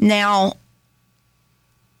 Now,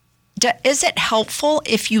 is it helpful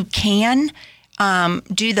if you can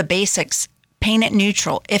do the basics, paint it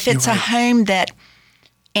neutral? If it's a home that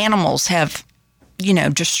animals have,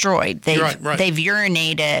 destroyed, they've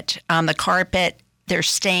urinated on the carpet, there's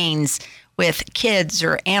stains with kids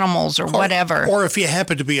or animals or whatever. Or if you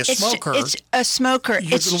happen to be a smoker. It's a smoker.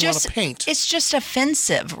 It's just paint. It's just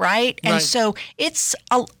offensive, right? And so it's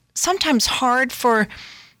sometimes hard for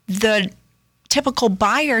the typical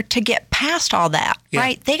buyer to get past all that,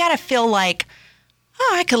 right? They got to feel like,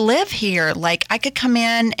 oh, I could live here. Like I could come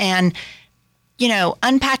in and,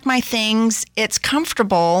 unpack my things. It's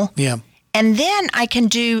comfortable. Yeah. And then I can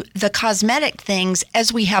do the cosmetic things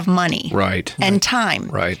as we have money. Right. And time.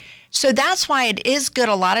 Right. So that's why it is good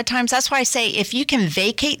a lot of times. That's why I say if you can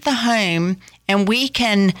vacate the home and we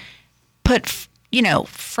can put,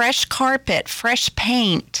 fresh carpet, fresh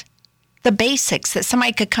paint, the basics that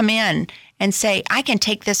somebody could come in and say, I can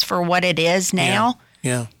take this for what it is now.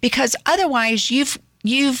 Yeah. Because otherwise you've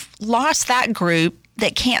lost that group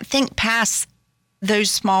that can't think past those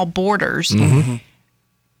small borders. Mm-hmm.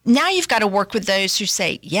 now you've got to work with those who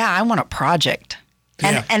say, yeah, I want a project.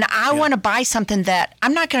 And I want to buy something that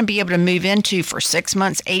I'm not going to be able to move into for 6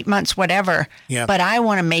 months, 8 months, whatever. Yeah. But I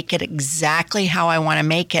want to make it exactly how I want to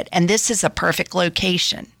make it. And this is a perfect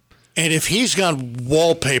location. And if he's got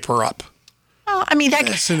wallpaper up, Oh, I mean,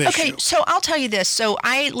 that's an okay, issue. so I'll tell you this. So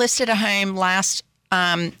I listed a home last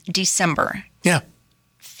December. Yeah.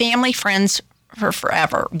 Family, friends for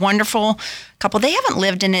forever. Wonderful couple. They haven't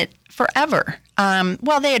lived in it forever.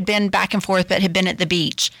 Well, they had been back and forth, but had been at the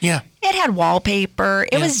beach. Yeah. It had wallpaper.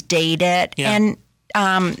 It was dated. Yeah. And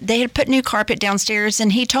they had put new carpet downstairs.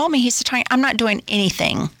 And he told me, he said, Tanya, I'm not doing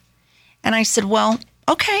anything. And I said, well,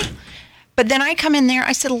 okay. But then I come in there.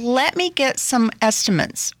 I said, let me get some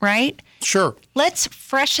estimates, right? Sure. Let's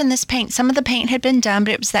freshen this paint. Some of the paint had been done,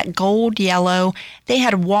 but it was that gold yellow. They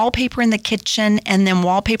had wallpaper in the kitchen and then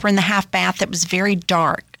wallpaper in the half bath that was very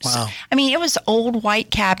dark. Wow. So, I mean, it was old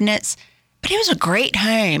white cabinets, but it was a great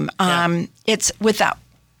home. It's with a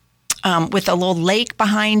little lake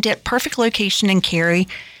behind it, perfect location in Cary.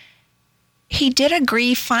 He did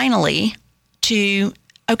agree finally to,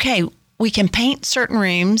 okay, we can paint certain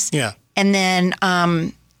rooms. Yeah. And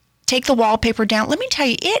then take the wallpaper down. Let me tell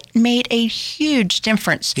you, it made a huge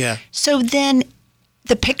difference. Yeah. So then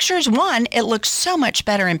the pictures, it looks so much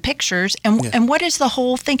better in pictures. And what is the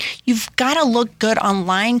whole thing? You've got to look good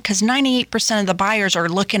online because 98% of the buyers are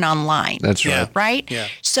looking online. That's right. Right? Yeah.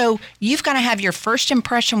 So you've got to have your first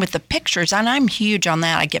impression with the pictures. And I'm huge on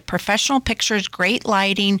that. I get professional pictures, great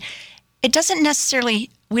lighting. It doesn't necessarily,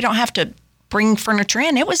 we don't have to bring furniture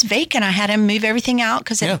in. It was vacant. I had him move everything out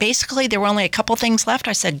because basically there were only a couple things left.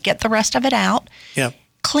 I said, get the rest of it out,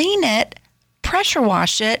 clean it, pressure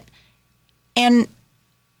wash it. And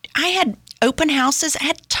I had open houses. I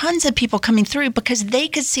had tons of people coming through because they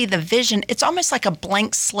could see the vision. It's almost like a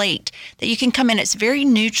blank slate that you can come in. It's very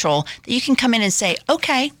neutral that you can come in and say,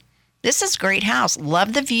 okay, this is a great house.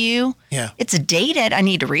 Love the view. Yeah. It's dated. I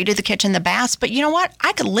need to redo the kitchen, the baths. But you know what?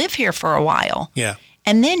 I could live here for a while. Yeah.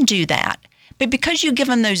 And then do that. But because you give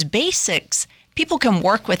them those basics, people can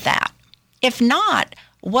work with that. If not,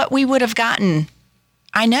 what we would have gotten,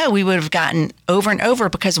 I know we would have gotten over and over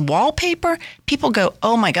because wallpaper, people go,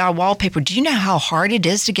 oh my God, wallpaper. Do you know how hard it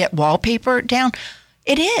is to get wallpaper down?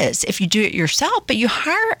 It is if you do it yourself, but you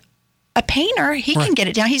hire a painter, he can get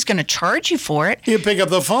it down. He's going to charge you for it. You pick up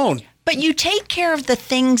the phone. But you take care of the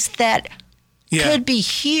things that could be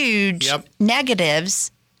huge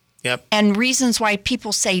negatives and reasons why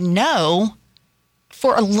people say no.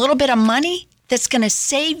 For a little bit of money that's going to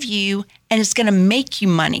save you and it's going to make you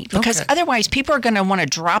money because otherwise people are going to want to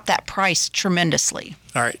drop that price tremendously.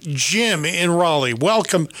 All right. Jim in Raleigh,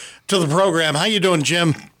 welcome to the program. How you doing,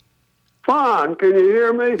 Jim? Fine. Can you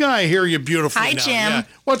hear me? Yeah, I hear you beautifully Hi, now. Jim. Yeah.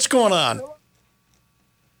 What's going on?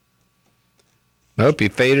 Nope, you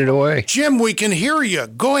faded away. Jim, we can hear you.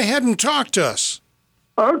 Go ahead and talk to us.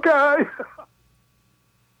 Okay.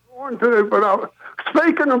 Going to, but I'm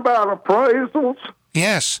speaking about appraisals.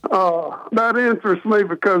 Yes. That interests me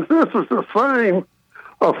because this is the same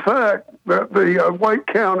effect that the Wake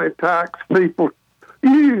County tax people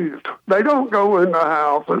use. They don't go into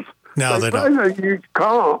houses. No, they say don't. They use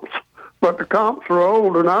comps, but the comps are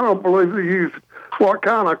old, and I don't believe they use what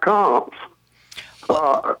kind of comps.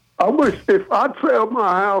 I wish if I'd sell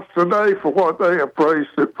my house today for what they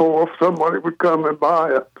appraised it for, if somebody would come and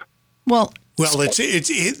buy it. Well,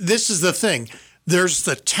 this is the thing. There's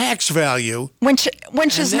the tax value, which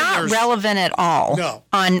is not relevant at all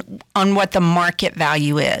on what the market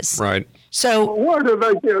value is. Right. So where do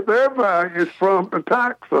they get their values from to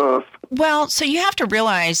tax us? Well, so you have to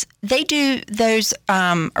realize they do those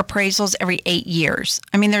appraisals every 8 years.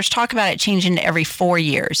 I mean, there's talk about it changing to every 4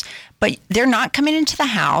 years, but they're not coming into the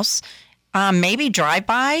house. Maybe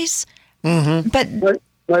drive-bys, but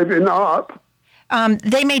maybe not.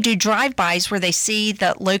 They may do drive-bys where they see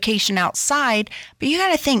the location outside, but you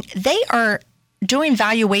got to think they are doing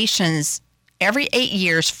valuations every 8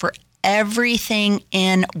 years for everything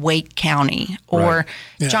in Wake County or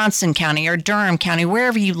Johnson County or Durham County,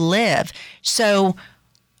 wherever you live. So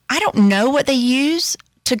I don't know what they use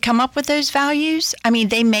to come up with those values. I mean,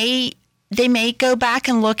 they may go back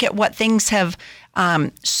and look at what things have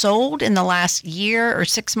sold in the last year or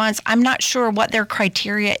 6 months. I'm not sure what their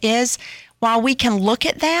criteria is. While we can look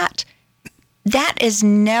at that, that is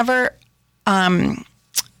never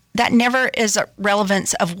is a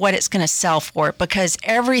relevance of what it's going to sell for, because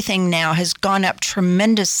everything now has gone up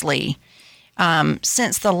tremendously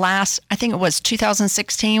since the last, I think it was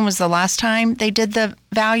 2016 was the last time they did the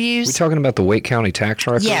values. We talking about the Wake County tax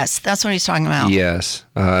record? Yes, that's what he's talking about. Yes.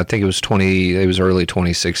 I think it was early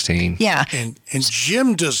 2016. Yeah. And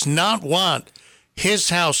Jim does not want his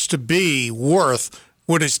house to be worth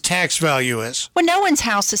what his tax value is. Well, no one's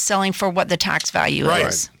house is selling for what the tax value Right.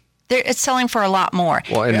 is. It's selling for a lot more.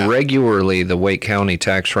 Well, and regularly the Wake County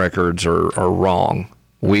tax records are wrong.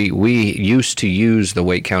 We used to use the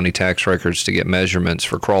Wake County tax records to get measurements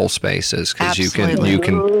for crawl spaces because you can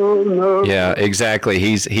yeah, exactly.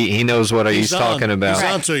 He knows what he's talking about. He's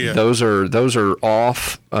on to you. Those are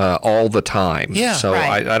off all the time. Yeah, so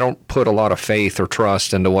right. I don't put a lot of faith or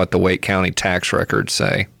trust into what the Wake County tax records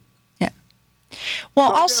say. Yeah.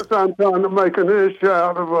 Well, I also, guess I'm trying to make an issue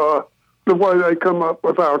out of the way they come up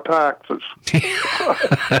with our taxes.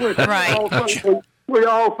 right. We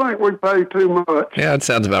all think we pay too much. Yeah, that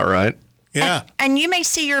sounds about right. Yeah. And you may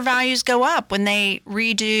see your values go up when they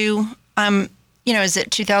redo, is it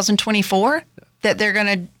 2024 that they're going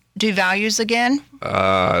to do values again?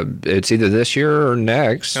 It's either this year or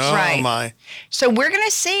next. Oh, Right. my. So we're going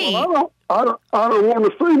to see. Well, I don't want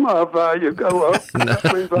to see my value go up.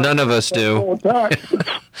 That means I None of us pay do. more taxes.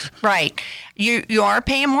 Right. You are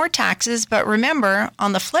paying more taxes, but remember,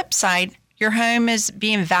 on the flip side, your home is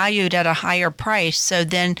being valued at a higher price. So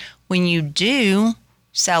then when you do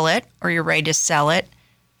sell it or you're ready to sell it,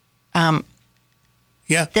 then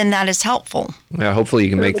that is helpful. Yeah, hopefully you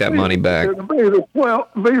can make that money back. It'll be the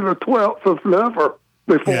 12th of November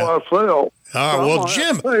before I sell. All right, well,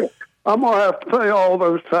 Jim. I'm going to have to pay all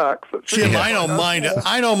those taxes. Jim, I don't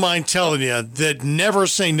mind telling you that never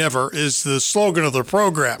say never is the slogan of the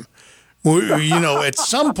program. At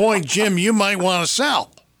some point, Jim, you might want to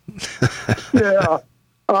sell. Yeah,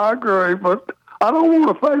 I agree, but I don't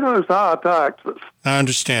want to pay those high taxes. I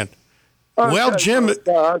understand. Okay, Well, Jim,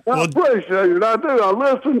 guys, I appreciate it. I do. I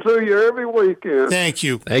listen to you every weekend. Thank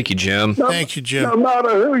you. Thank you, Jim. Thank you, Jim. No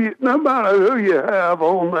matter who you have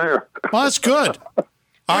on there. Well, that's good. All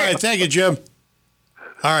right, thank you, Jim.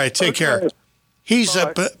 All right, take care. He's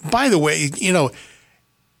up. By the way,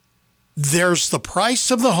 there's the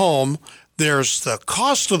price of the home, there's the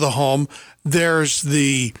cost of the home, there's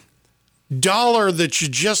the dollar that you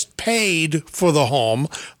just paid for the home,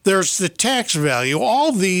 there's the tax value.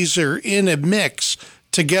 All these are in a mix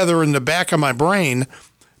together in the back of my brain,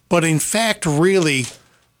 but in fact, really,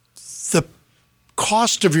 the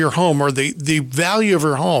cost of your home or the value of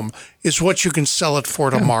your home is what you can sell it for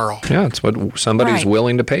tomorrow. Yeah, it's what somebody's Right.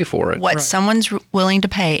 willing to pay for it. What someone's willing to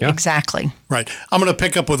pay. Yeah. Exactly. Right. I'm going to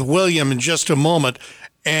pick up with William in just a moment.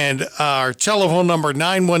 And our telephone number,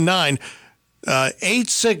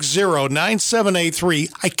 919-860-9783.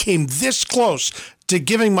 I came this close to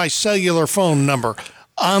giving my cellular phone number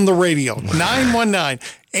on the radio.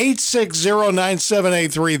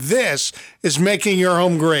 919-860-9783. This is Making Your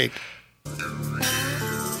Home Great.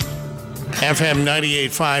 FM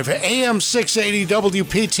 98.5, AM 680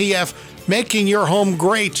 WPTF, Making Your Home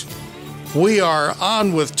Great. We are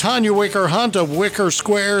on with Tanya Wicker Hunt of Wicker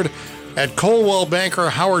Squared at Colwell Banker,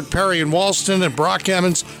 Howard Perry in Walston, and Brock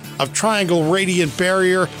Emmons of Triangle Radiant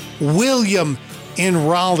Barrier. William in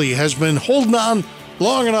Raleigh has been holding on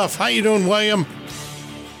long enough. How you doing, William?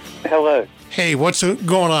 Hello. Hey, what's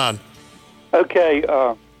going on? Okay.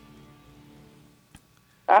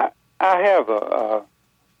 I have a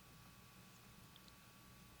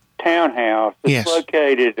townhouse. It's Yes.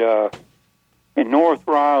 located in North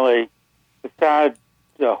Raleigh, beside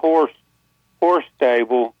the horse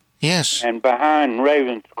stable, Yes. and behind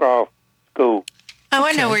Ravenscroft School. Oh,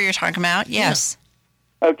 I know where you're talking about. Yes.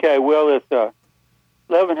 Okay. Well, it's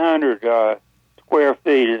 1,100 square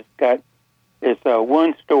feet. It's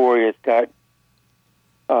one story. It's got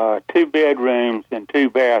 2 bedrooms and 2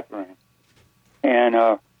 bathrooms, and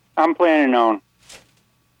I'm planning on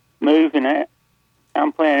moving it.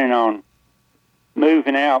 I'm planning on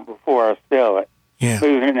moving out before I sell it. Yeah.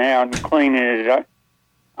 Moving it out and cleaning it up,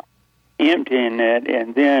 emptying it,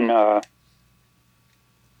 and then sell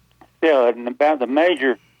it. And about the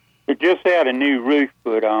major, it just had a new roof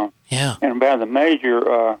put on. Yeah. And about the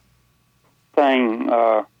major thing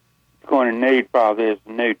it's going to need probably is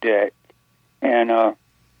a new deck. And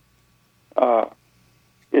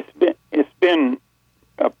it's been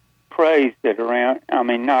appraised at around. I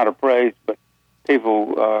mean, not appraised, but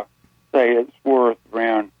people say it's worth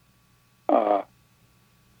around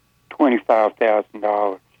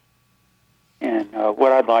 $25,000. And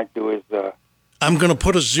what I'd like to do is I'm going to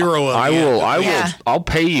put a zero on the end. I'll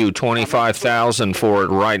pay you $25,000 for it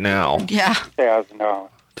right now. Yeah. $1,000.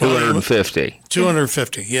 $250.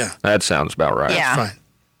 $250, yeah. That sounds about right. Yeah. Fine.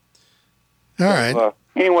 All right.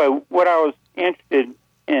 Anyway, what I was interested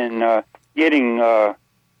in getting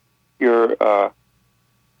your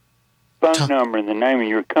phone number and the name of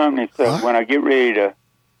your company, so when I get ready to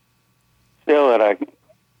sell it,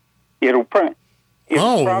 it'll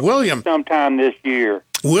Oh, William. Sometime this year.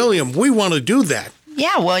 William, we want to do that.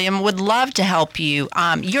 Yeah, William, would love to help you.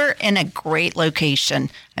 You're in a great location.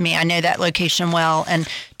 I mean, I know that location well. And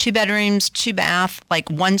 2 bedrooms, 2 bath, like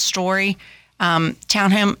 1 story.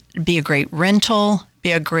 Townhome would be a great rental,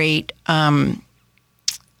 be a great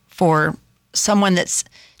for someone that's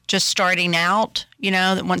just starting out,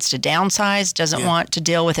 that wants to downsize, doesn't want to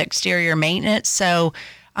deal with exterior maintenance. So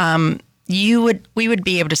we would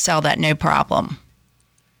be able to sell that no problem.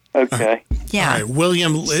 Okay. Yeah. All right,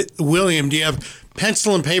 William, do you have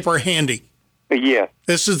pencil and paper handy? Yes.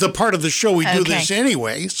 This is the part of the show we do this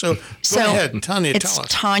anyway. So go ahead, Tanya, it's tell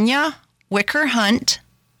us. Tanya Wicker Hunt,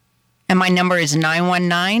 and my number is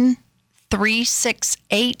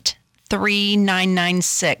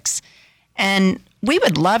 919-368-3996. And we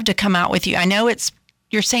would love to come out with you. I know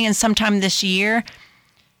you're saying sometime this year,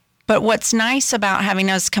 but what's nice about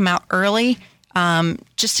having us come out early,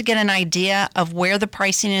 just to get an idea of where the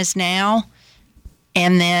pricing is now,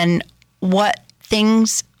 and then what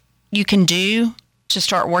things you can do to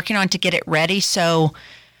start working on to get it ready. So,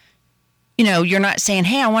 you're not saying,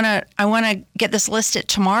 hey, I want to get this listed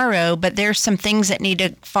tomorrow, but there's some things that need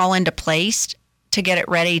to fall into place to get it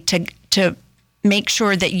ready to make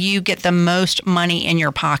sure that you get the most money in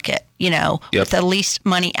your pocket, with the least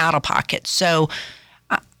money out of pocket. So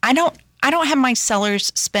I don't have my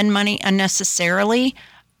sellers spend money unnecessarily,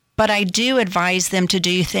 but I do advise them to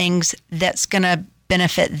do things that's going to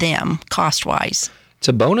benefit them cost-wise. It's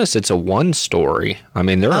a bonus. It's a 1-story. I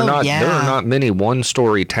mean, there are not many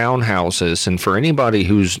 1-story townhouses, and for anybody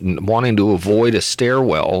who's wanting to avoid a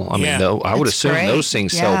stairwell, I mean, I would assume those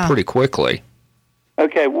things sell pretty quickly.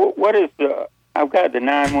 Okay, what is the? I've got the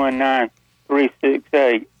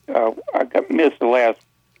 919-368. I missed the last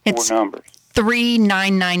 4 numbers.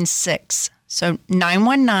 3996. So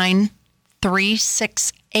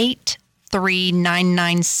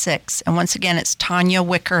 919-368-3996. And once again, it's Tanya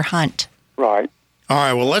Wicker Hunt. Right. All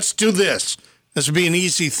right, well, let's do this. This would be an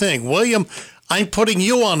easy thing. William, I'm putting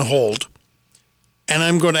you on hold, and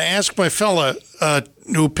I'm going to ask my fella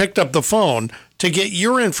who picked up the phone to get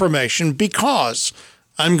your information, because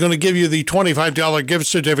I'm going to give you the $25 gift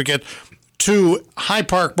certificate to High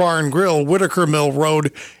Park Bar and Grill, Whitaker Mill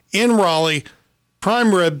Road in Raleigh.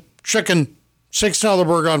 Prime rib, chicken, $6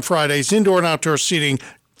 burger on Fridays, indoor and outdoor seating,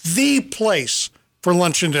 the place for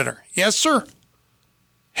lunch and dinner. Yes, sir?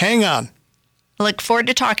 Hang on. Look forward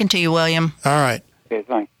to talking to you, William. All right. Okay,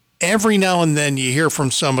 thanks. Every now and then you hear from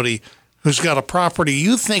somebody who's got a property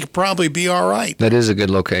you think probably be all right. That is a good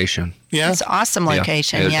location. Yeah? It's an awesome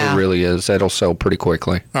location, It really is. That'll sell pretty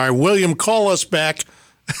quickly. All right, William, call us back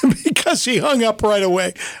because he hung up right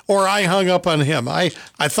away, or I hung up on him. I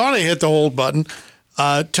thought I hit the hold button.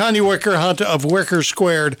 Tanya Wicker Hunt of Wicker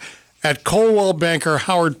Squared at Colwell Banker,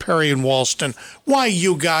 Howard Perry, and Walston. Why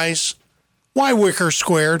you guys? Why Wicker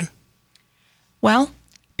Squared? Well,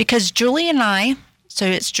 because Julie and I, so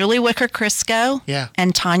it's Julie Wicker Crisco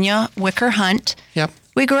and Tanya Wicker Hunt. Yep.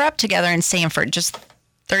 We grew up together in Sanford, just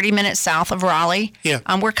 30 minutes south of Raleigh. Yeah.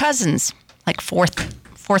 We're cousins, like fourth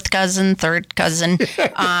cousin, third cousin.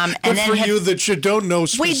 And Good then for you that you don't know we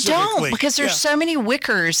specifically. don't, because there's so many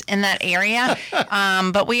Wickers in that area.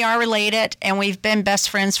 But we are related, and we've been best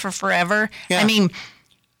friends for forever. Yeah. I mean,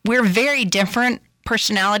 we're very different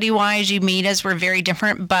personality-wise. You meet us, we're very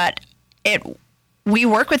different, but we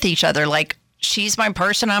work with each other. Like, she's my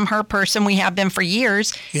person, I'm her person. We have been for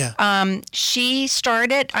years. Yeah. She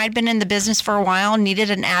started, I'd been in the business for a while,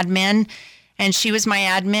 needed an admin, and she was my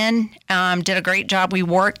admin, did a great job. We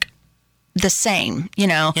work the same,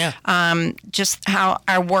 just how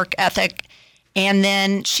our work ethic. And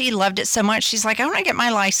then she loved it so much. She's like, I want to get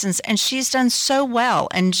my license. And she's done so well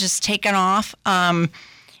and just taken off.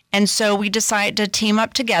 And so we decided to team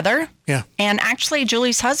up together. Yeah. And actually,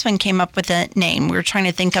 Julie's husband came up with a name. We were trying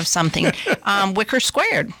to think of something. Wicker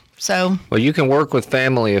Squared. So. Well, you can work with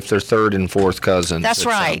family if they're third and fourth cousins. That's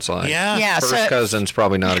right. Sounds like. Yeah. First cousin's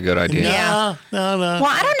probably not a good idea. Yeah. No. Well,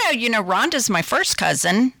 I don't know. Rhonda's my first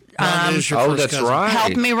cousin. Rhonda is your first that's cousin. right.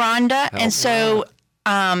 Help me, Rhonda.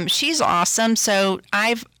 She's awesome. So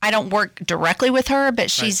I don't work directly with her,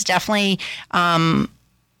 but she's definitely.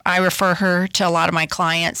 I refer her to a lot of my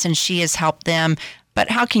clients, and she has helped them. But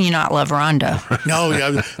how can you not love Rhonda? No,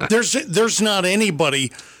 there's not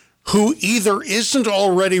anybody who either isn't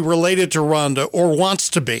already related to Rhonda or wants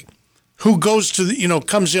to be, who goes to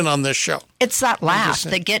comes in on this show. It's that laugh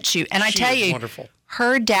that gets you. And I tell you, wonderful.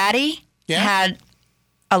 Her daddy had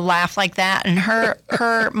a laugh like that, and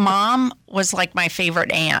her mom was like my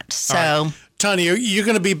favorite aunt. So, right. Tanya, you're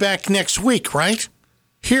going to be back next week, right?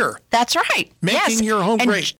 Here. That's right. Making your home and great.